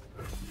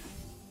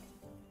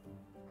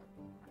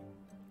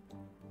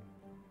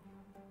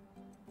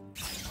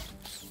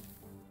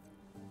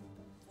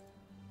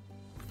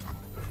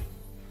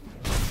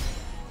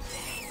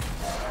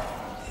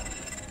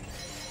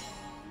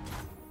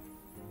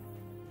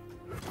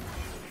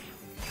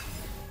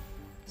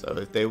 So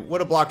if they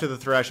would have blocked with the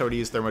Thresh, I would have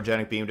used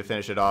Thermogenic Beam to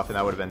finish it off, and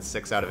that would have been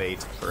 6 out of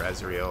 8 for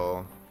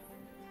Ezreal.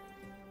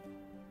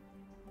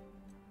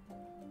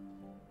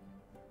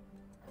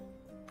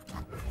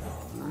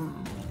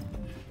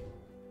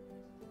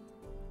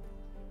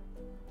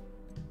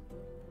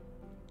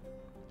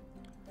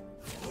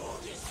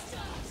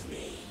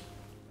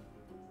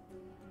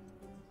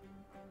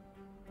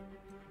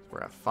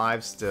 We're at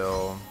 5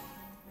 still.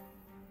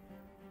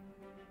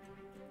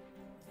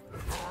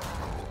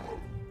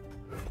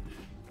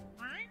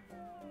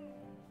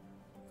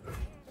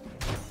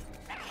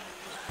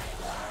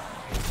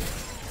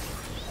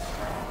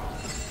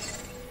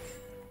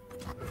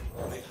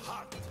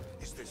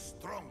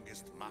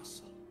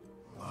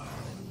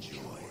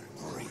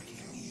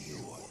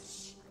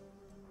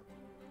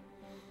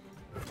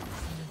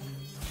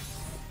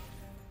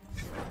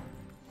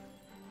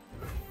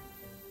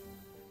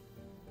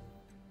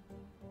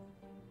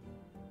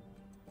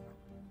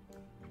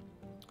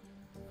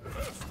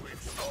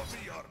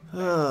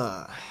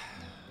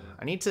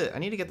 I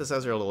need to get this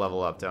Ezreal to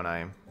level up, don't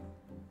I? I'm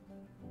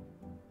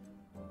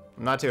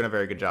not doing a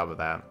very good job of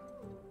that.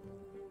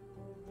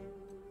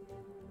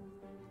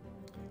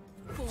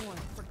 Born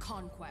for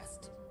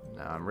conquest.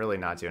 No, I'm really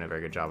not doing a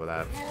very good job of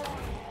that.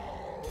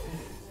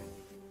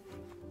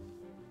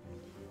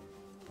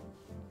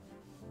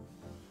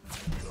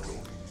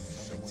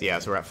 So yeah,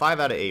 so we're at 5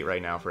 out of 8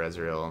 right now for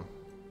Ezreal.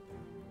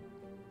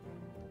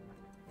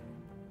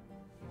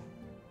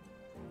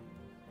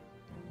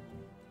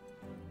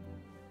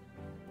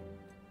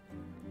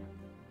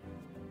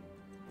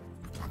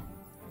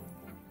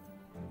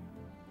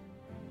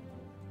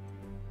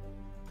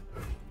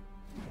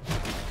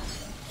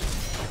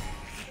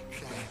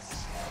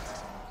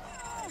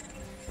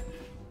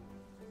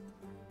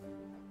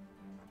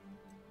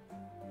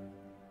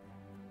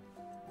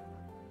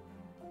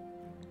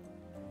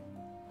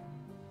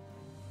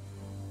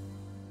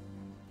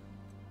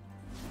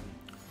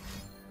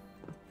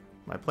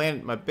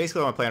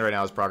 Basically my plan right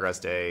now is progress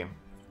day.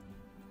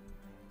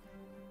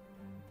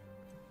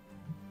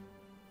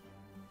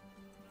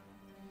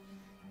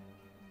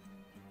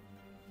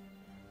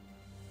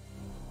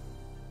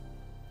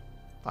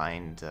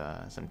 Find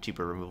some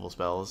cheaper removal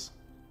spells.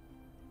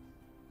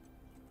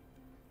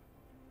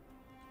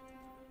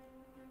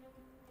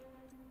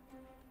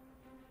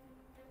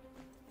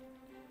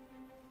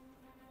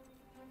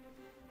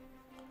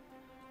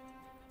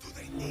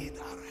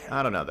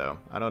 I don't know though.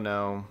 I don't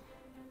know.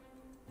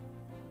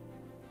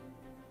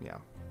 Yeah.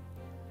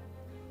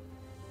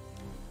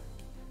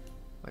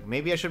 Like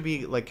maybe I should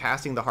be like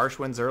casting the Harsh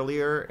Winds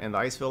earlier and the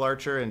Icefield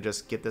Archer and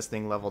just get this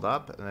thing leveled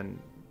up and then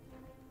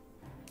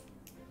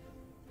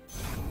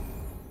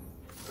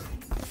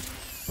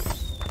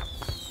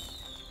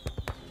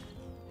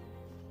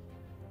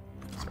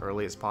as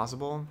early as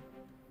possible.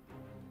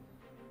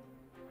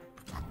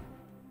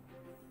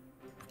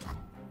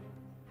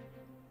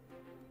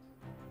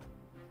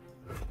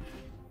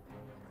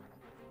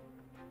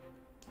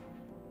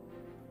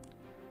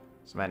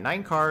 So I'm at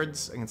 9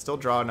 cards. I can still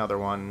draw another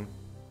one.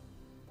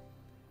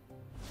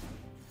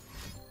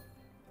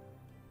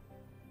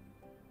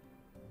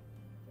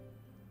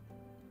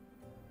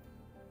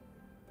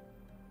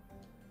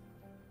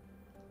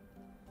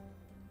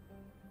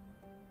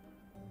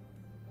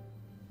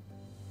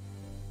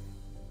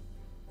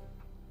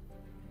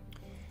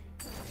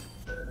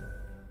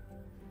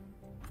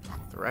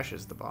 Thresh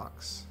is the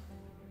box.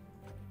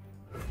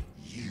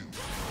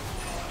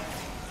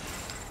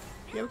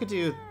 Yeah, we could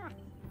do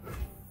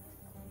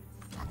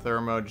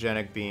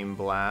Thermogenic Beam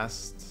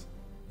Blast.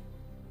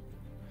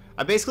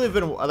 I basically have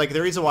been like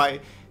the reason why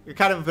you're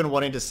kind of been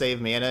wanting to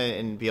save mana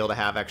and be able to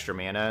have extra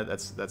mana.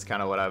 That's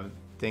kind of what I'm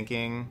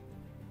thinking.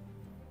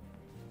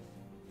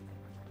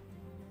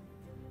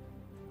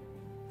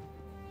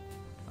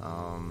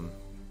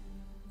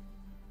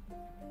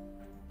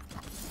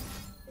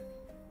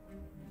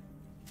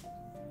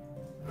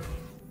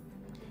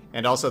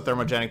 And also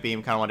Thermogenic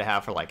Beam kind of wanted to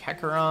have for like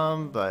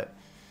Hecarim, but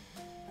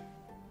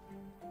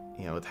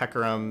you know, with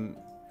Hecarim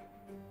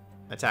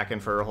attacking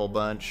for a whole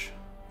bunch.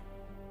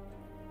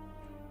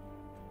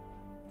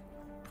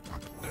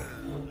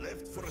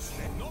 Left for a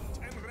step, not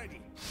and ready.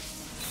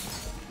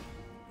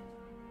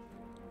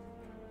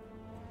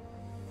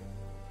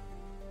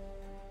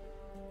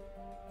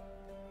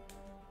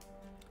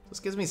 This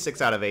gives me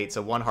 6 out of 8,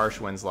 so 1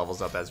 Harsh Winds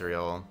levels up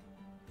Ezreal.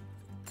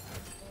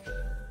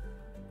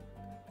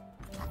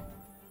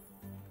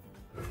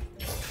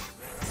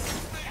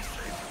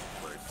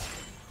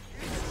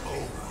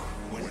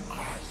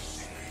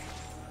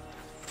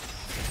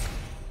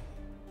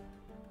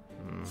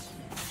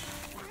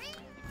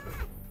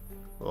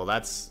 Well,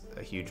 that's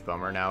a huge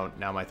bummer. Now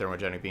my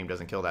Thermogenic Beam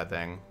doesn't kill that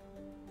thing.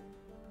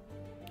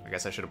 I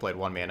guess I should have played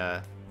 1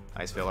 mana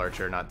Iceveil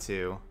Archer, not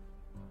 2.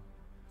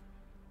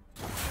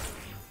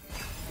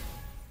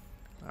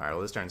 Alright,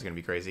 well this turn's gonna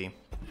be crazy.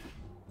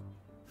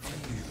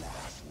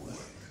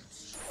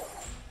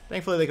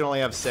 Thankfully they can only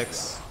have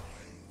 6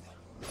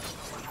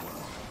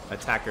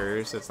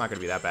 attackers, so it's not gonna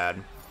be that bad.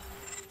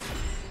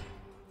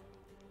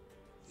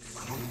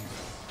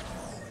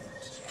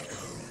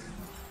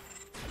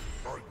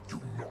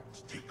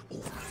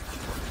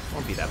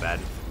 Won't be that bad.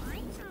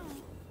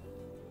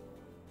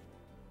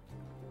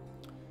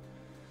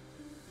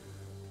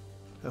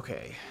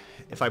 Okay,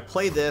 if I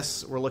play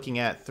this, we're looking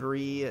at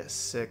 3,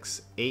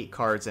 6, 8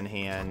 cards in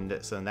hand,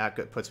 so then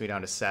that puts me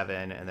down to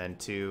 7, and then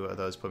 2 of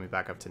those put me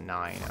back up to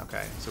 9.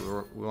 Okay,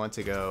 so we want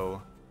to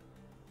go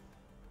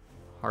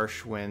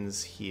Harsh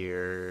Winds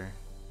here.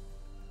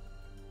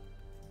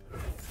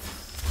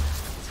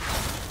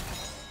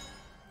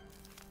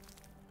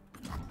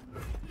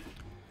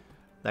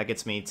 That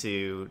gets me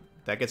to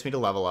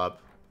level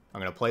up.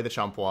 I'm gonna play the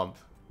Chump Wump,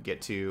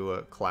 get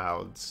to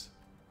Clouds,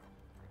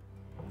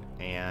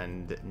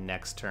 and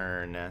next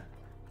turn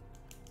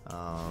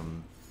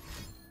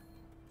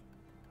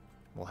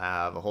we'll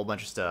have a whole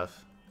bunch of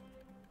stuff.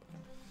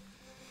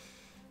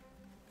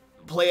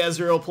 Play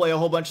Ezreal, play a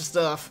whole bunch of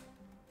stuff.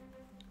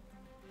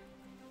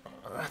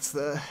 That's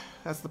the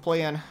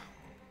plan.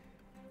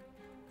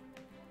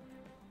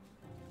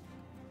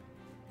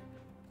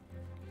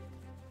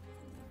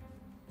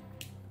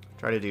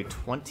 Try to do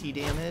 20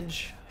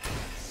 damage.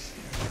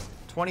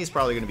 20 is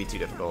probably going to be too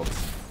difficult.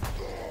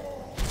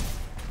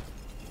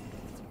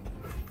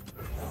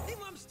 Hey,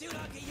 Mom, still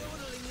like a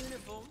yodeling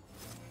uniform.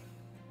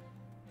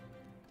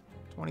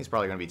 20 is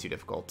probably going to be too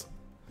difficult.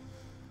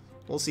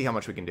 We'll see how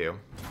much we can do.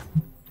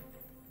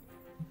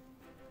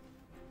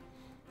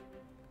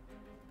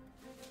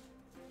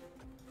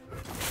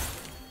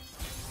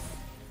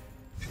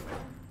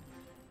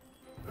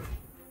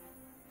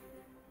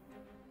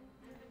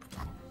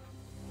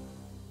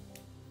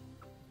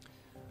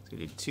 So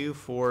we do 2,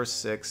 4,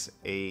 6,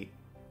 8,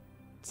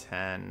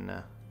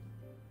 10.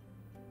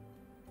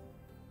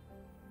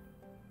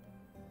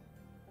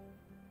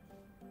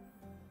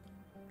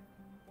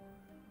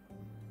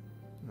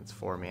 That's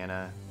 4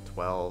 mana.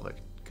 12. I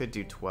could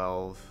do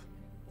 12.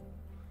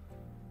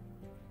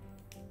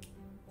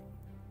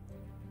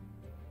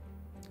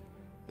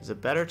 Is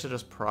it better to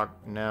just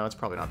No, it's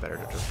probably not better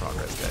to just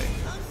progress day.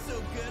 I'm so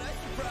good, I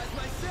surprised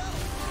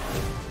myself.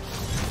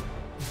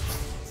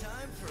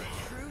 Time for a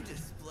true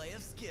display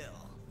of skill.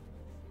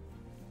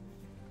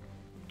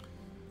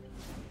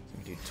 So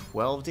we do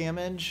 12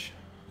 damage.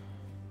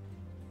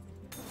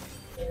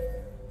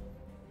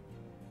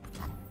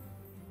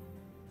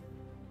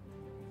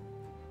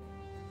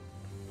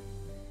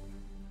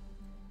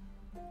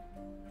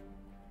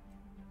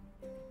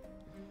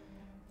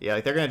 Yeah,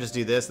 like they're gonna just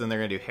do this, then they're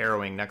gonna do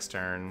Harrowing next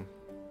turn.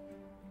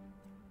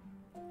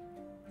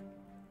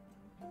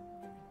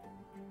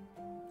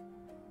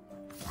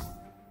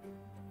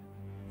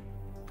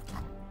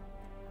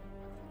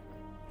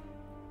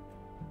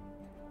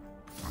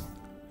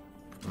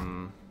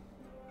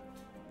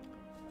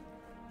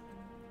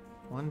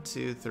 One,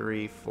 2,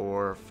 3,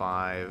 4,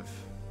 5.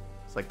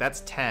 It's like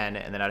that's 10,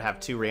 and then I'd have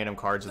 2 random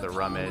cards with a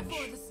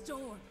Rummage.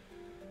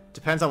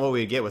 Depends on what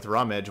we get with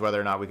Rummage, whether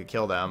or not we could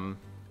kill them.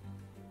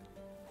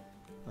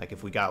 Like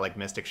if we got like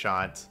Mystic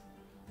Shot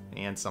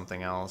and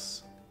something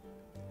else.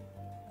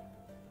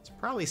 It's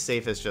probably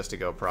safest just to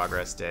go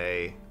Progress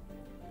Day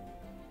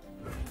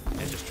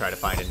and just try to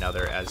find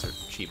another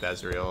cheap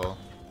Ezreal.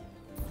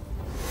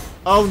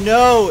 Oh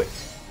no!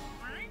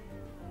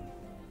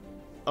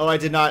 Oh, I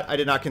did not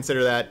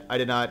consider that. I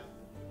did not.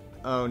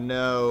 Oh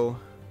no.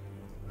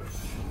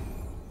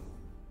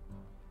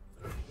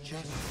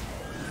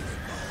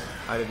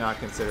 I did not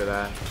consider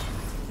that.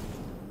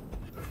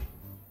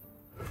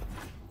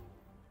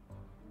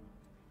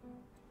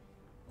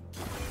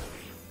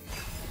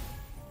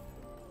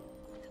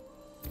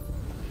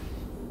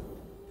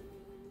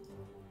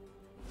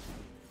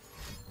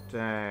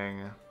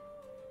 Dang.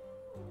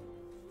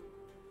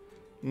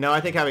 No,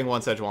 I think having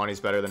 1 Sejuani is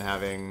better than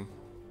having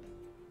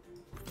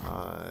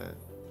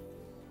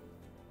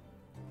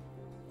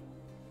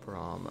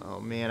Braum.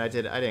 Oh man, I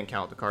didn't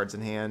count the cards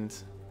in hand.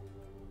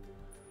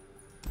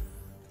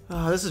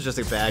 Oh, this is just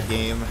a bad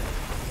game.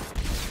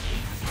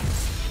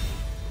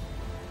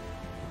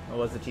 Oh,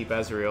 was the cheap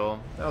Ezreal?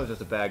 That was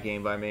just a bad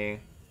game by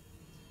me.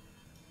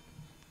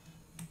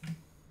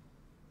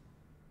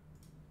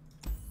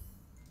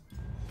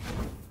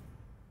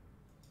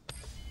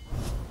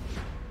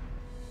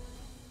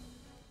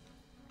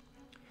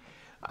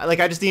 like,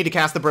 I just need to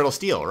cast the Brittle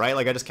Steel, right?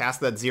 Like, I just cast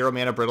that 0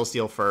 mana Brittle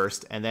Steel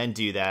first, and then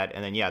do that,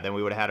 and then, yeah, then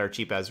we would have had our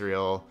cheap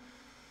Ezreal.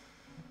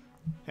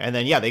 And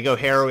then, yeah, they go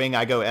Harrowing,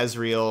 I go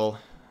Ezreal,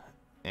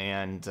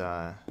 and,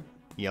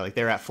 you know, like,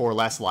 they're at 4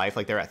 less life,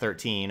 like, they're at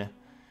 13,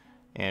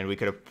 and we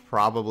could have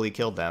probably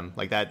killed them.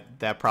 Like,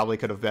 that probably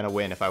could have been a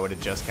win if I would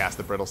have just cast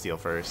the Brittle Steel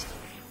first.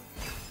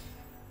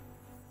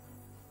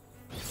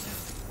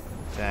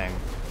 Dang.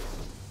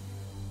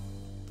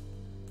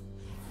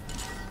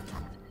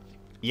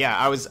 Yeah,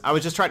 I was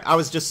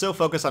just so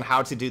focused on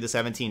how to do the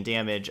 17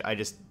 damage, I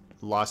just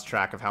lost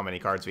track of how many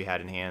cards we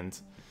had in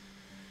hand.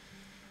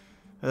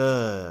 Do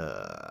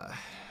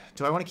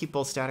I want to keep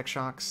both Static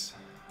Shocks?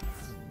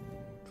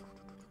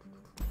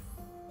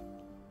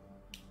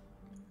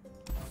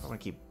 I want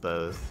to keep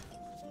both.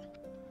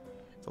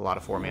 It's a lot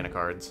of 4 mana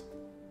cards.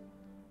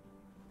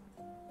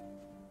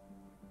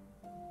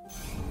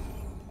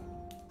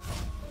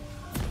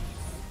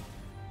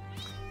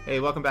 Hey,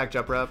 welcome back,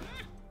 Jump Rep.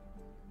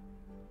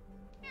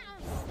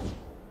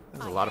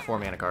 There's a lot of 4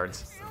 mana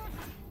cards.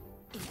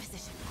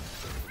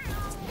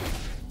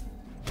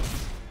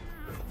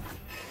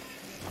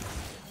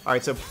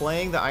 Alright, so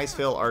playing the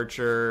Iceveil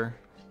Archer...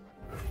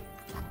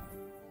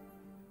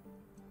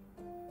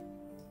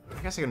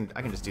 I guess I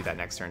can just do that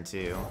next turn,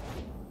 too.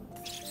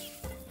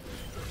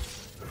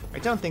 I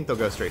don't think they'll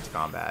go straight to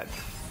combat.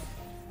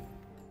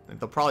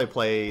 They'll probably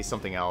play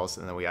something else,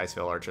 and then we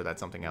Iceveil Archer that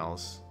something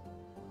else.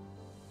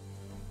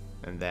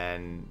 And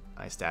then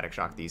I Static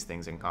Shock these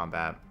things in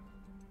combat.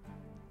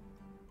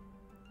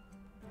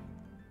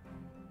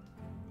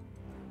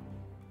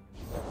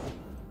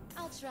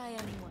 I'll try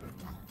anyone.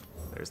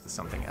 There's the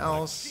something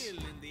else.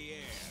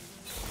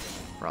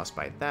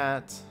 Frostbite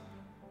that.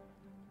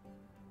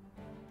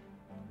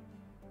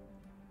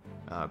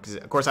 Because,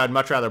 of course, I'd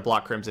much rather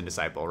block Crimson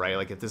Disciple, right?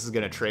 Like, if this is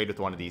going to trade with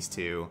one of these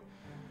two,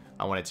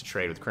 I want it to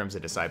trade with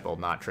Crimson Disciple,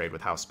 not trade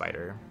with House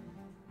Spider.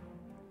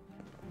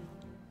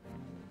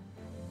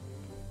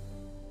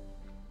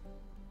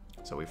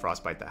 So we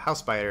Frostbite the House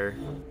Spider,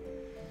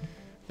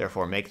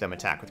 therefore make them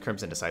attack with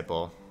Crimson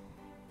Disciple.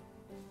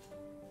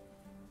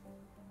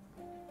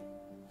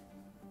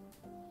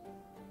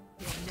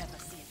 You'll never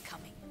see it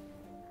coming.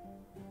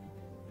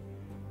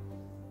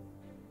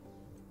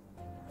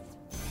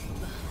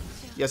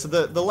 Yeah, so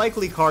the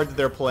likely card that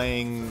they're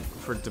playing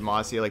for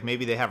Demacia, like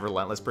maybe they have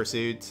Relentless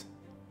Pursuit.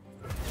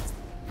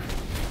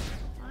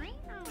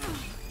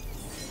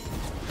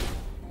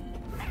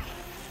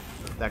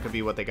 That could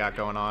be what they got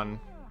going on.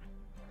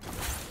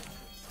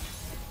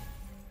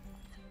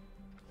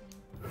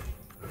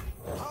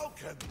 How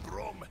can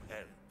Braum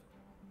help?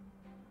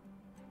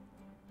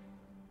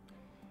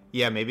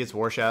 Yeah, maybe it's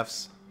War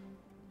Chefs.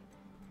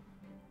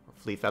 Or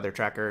Fleet Feather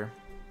Tracker.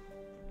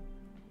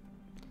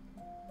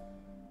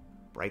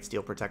 Bright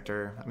Steel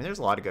Protector. I mean, there's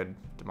a lot of good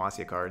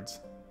Demacia cards.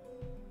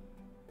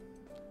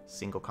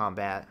 Single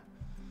Combat.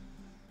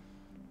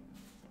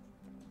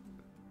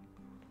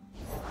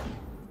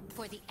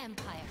 For the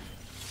Empire.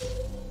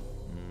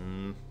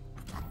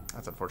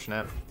 That's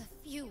unfortunate. The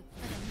few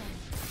for the many.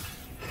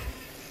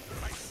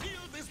 My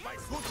shield is my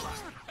footlight.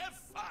 Have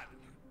fun.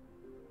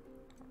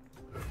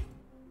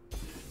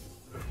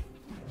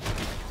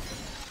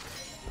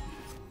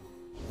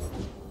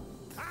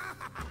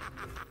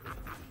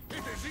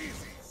 It is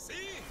easy,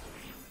 see?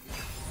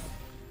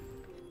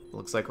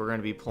 Looks like we're going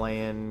to be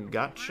playing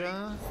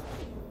Gotcha.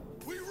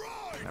 We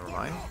ride. Never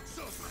mind.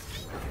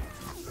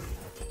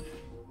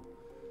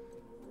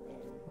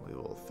 We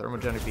will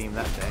Thermogenic Beam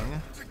that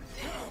thing.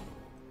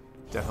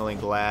 Definitely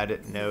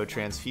glad no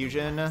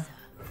Transfusion.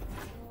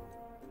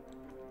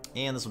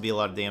 And this will be a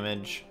lot of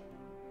damage.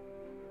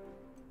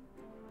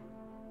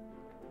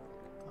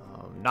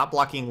 Not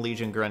blocking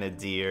Legion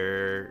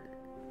Grenadier.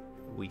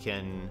 We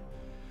can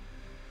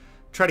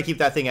try to keep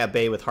that thing at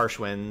bay with Harsh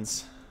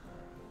Winds.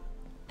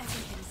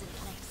 Everything's in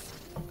place.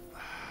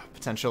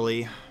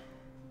 Potentially.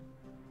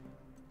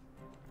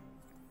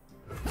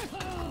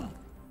 Help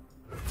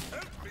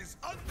is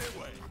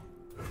underway.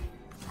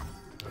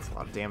 That's a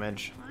lot of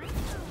damage.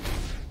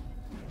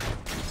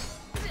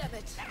 Damn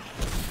it.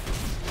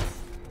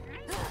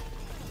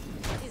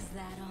 Is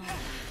that all?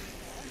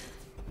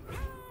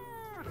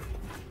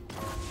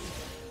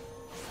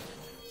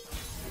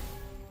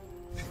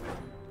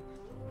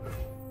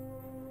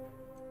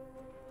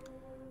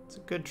 It's a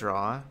good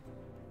draw.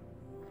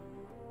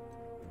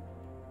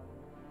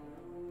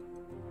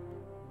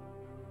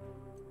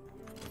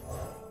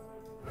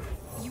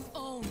 You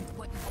own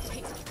what you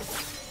take.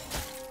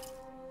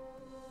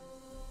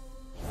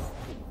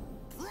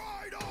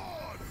 Ride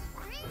on.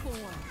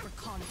 Born for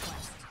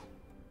conquest.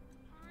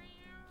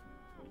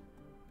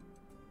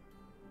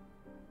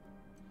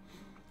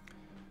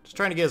 Just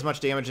trying to get as much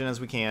damage in as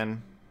we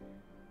can.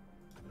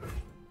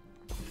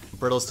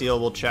 Brittle Steel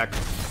will check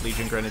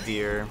Legion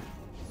Grenadier.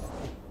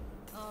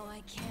 Oh,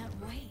 I can't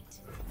wait.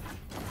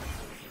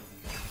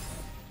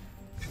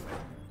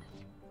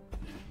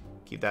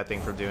 Keep that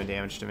thing from doing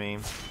damage to me.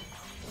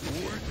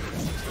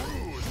 Witness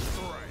true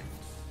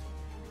strength.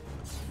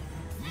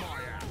 My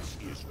axe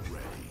is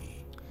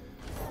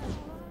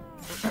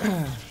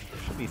ready.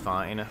 be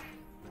fine.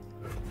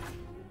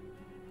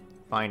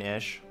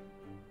 Fine-ish.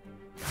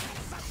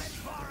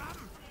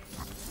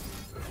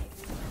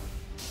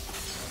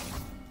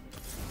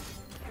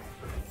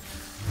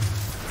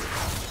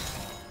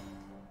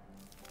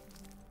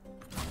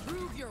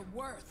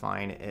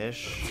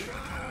 Fine-ish.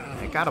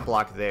 I gotta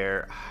block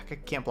there. I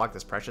can't block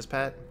this Precious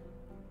Pet.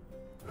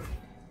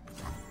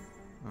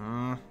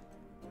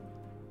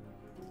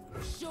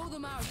 Show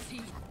them our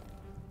teeth.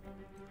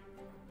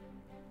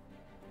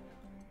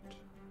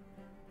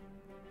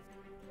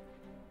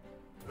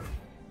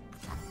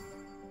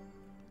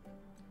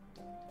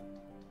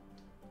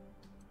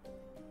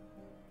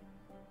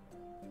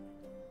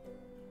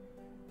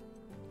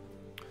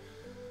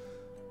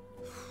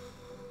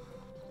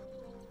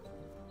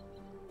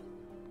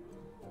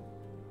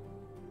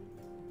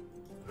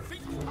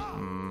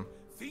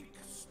 Think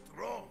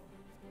strong.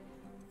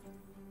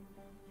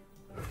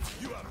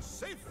 You are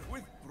safe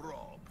with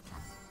Braum.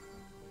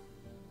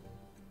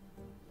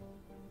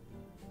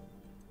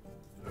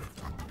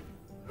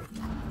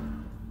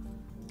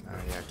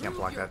 Yeah, I can't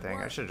block that thing.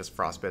 I should have just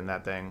frostbitten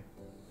that thing.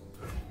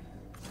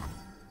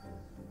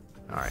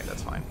 Alright,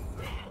 that's fine.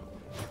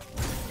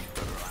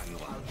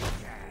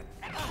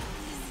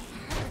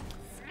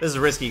 This is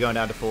risky going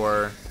down to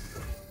 4.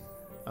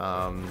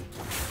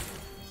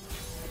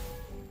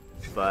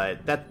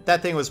 But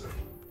that thing was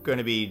going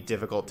to be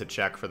difficult to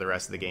check for the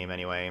rest of the game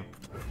anyway.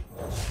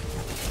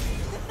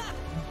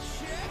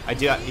 I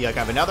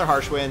have another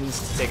Harsh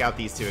Winds to take out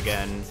these two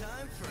again.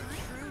 Time for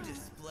a true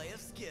display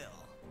of skill.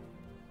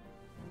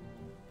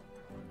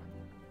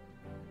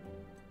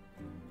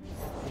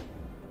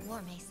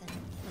 War Mason,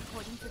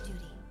 reporting for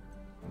duty.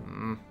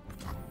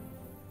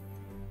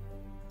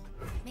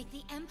 Make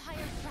the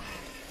Empire proud.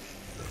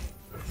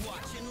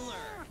 Watch and learn.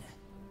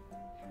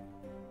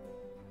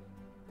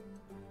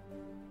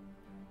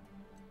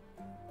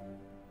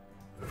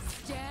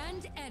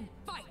 Stand and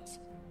fight.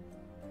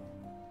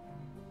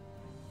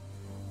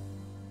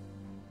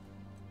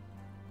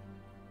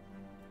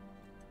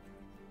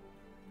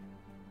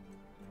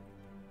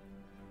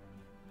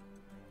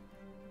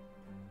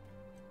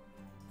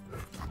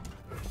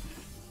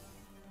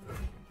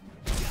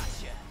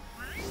 Gotcha.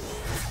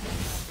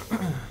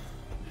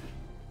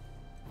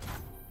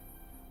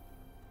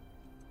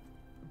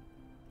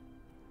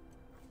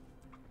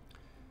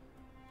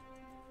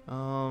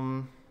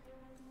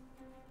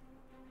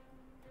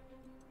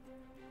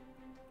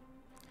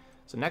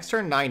 So next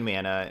turn 9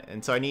 mana,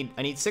 and so I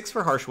need 6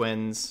 for Harsh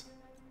Winds,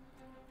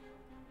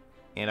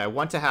 and I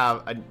want to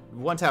have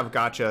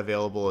Gotcha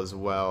available as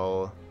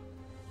well.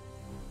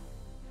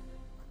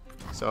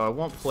 So I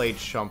won't play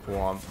Chump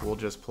Womp. We'll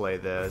just play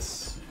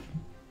this.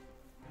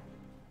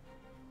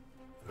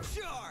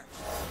 Charge.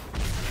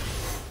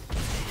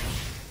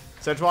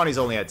 Sejuani's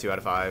only at 2 out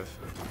of 5.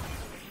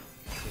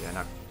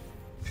 Yeah,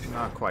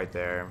 not quite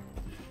there.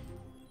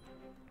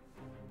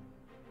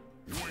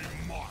 We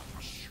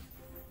march.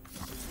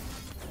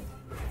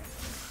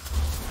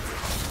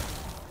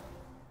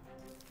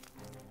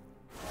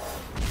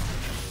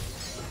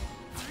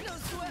 No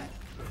sweat.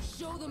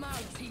 Show them our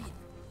teeth.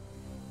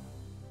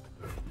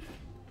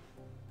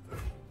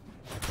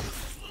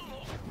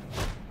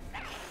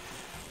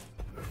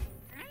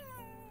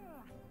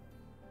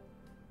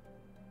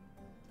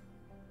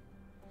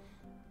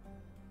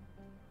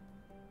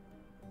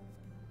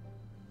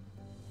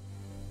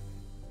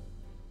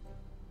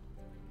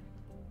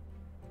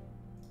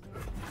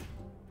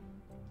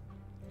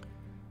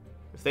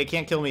 If they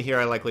can't kill me here,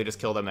 I likely just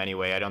kill them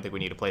anyway. I don't think we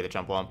need to play the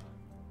Chump Wump.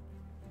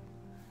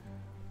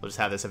 We'll just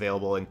have this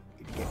available, and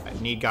I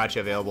need Gotcha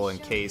available in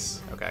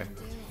case. Okay.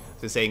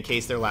 To say in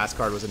case their last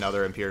card was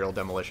another Imperial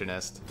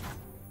Demolitionist.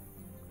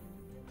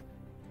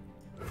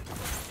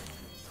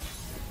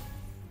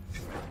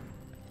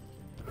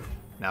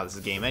 Now this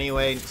is game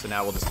anyway, so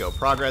now we'll just go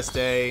Progress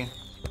Day.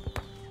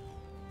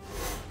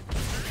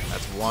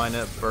 That's 1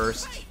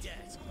 burst.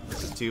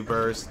 This is 2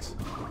 burst.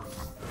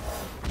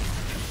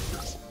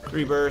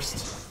 3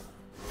 burst.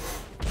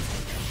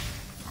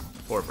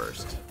 4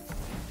 burst.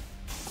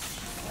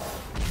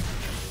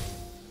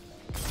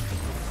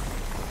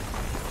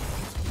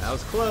 That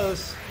was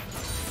close.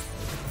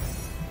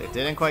 It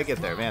didn't quite get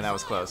there. Man, that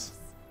was close.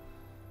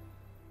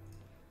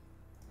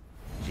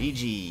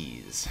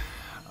 GG's.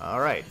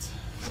 Alright.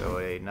 So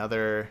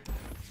another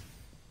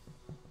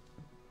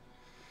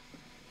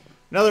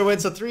win.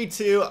 So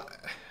 3-2.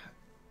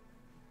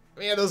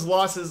 Man, those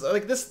losses.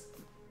 Like this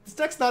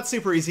deck's not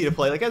super easy to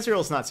play. Like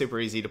Ezreal's not super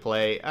easy to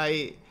play.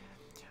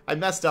 I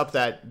messed up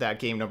that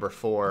game number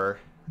 4.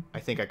 I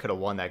think I could have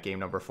won that game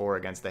number 4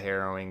 against the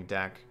Harrowing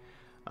deck.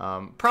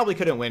 Probably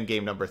couldn't win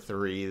game number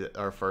 3,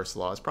 our first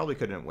loss. Probably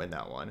couldn't win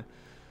that one.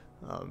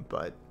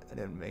 But I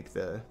didn't make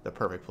the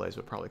perfect plays,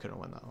 but probably couldn't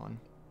win that one.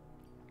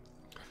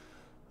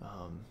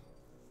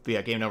 But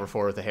yeah, game number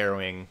 4 with the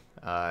Harrowing,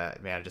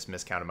 man, I just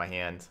miscounted my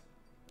hand.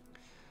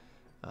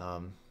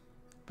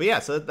 But yeah,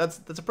 so that's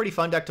a pretty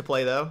fun deck to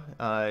play though.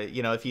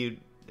 You know, if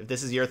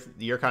this is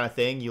your kind of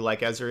thing, you like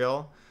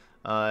Ezreal,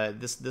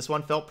 this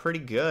one felt pretty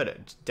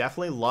good.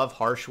 Definitely love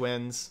Harsh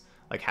Winds.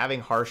 Like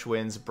having Harsh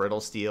Winds, Brittle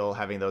Steel,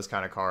 having those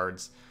kind of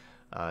cards,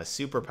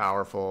 super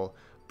powerful.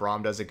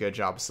 Braum does a good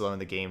job slowing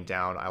the game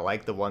down. I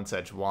like the one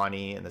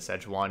Sejuani, and the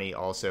Sejuani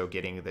also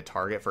getting the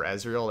target for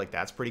Ezreal. Like,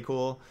 that's pretty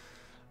cool.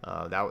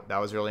 That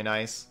was really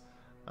nice.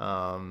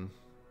 And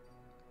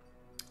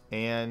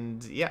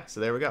yeah,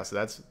 so there we go.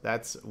 So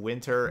that's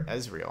Winter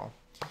Ezreal.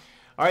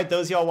 All right,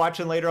 those y'all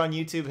watching later on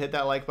YouTube, hit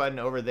that like button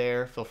over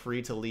there. Feel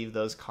free to leave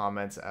those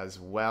comments as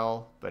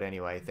well. But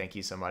anyway, thank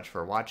you so much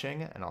for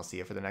watching, and I'll see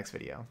you for the next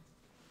video.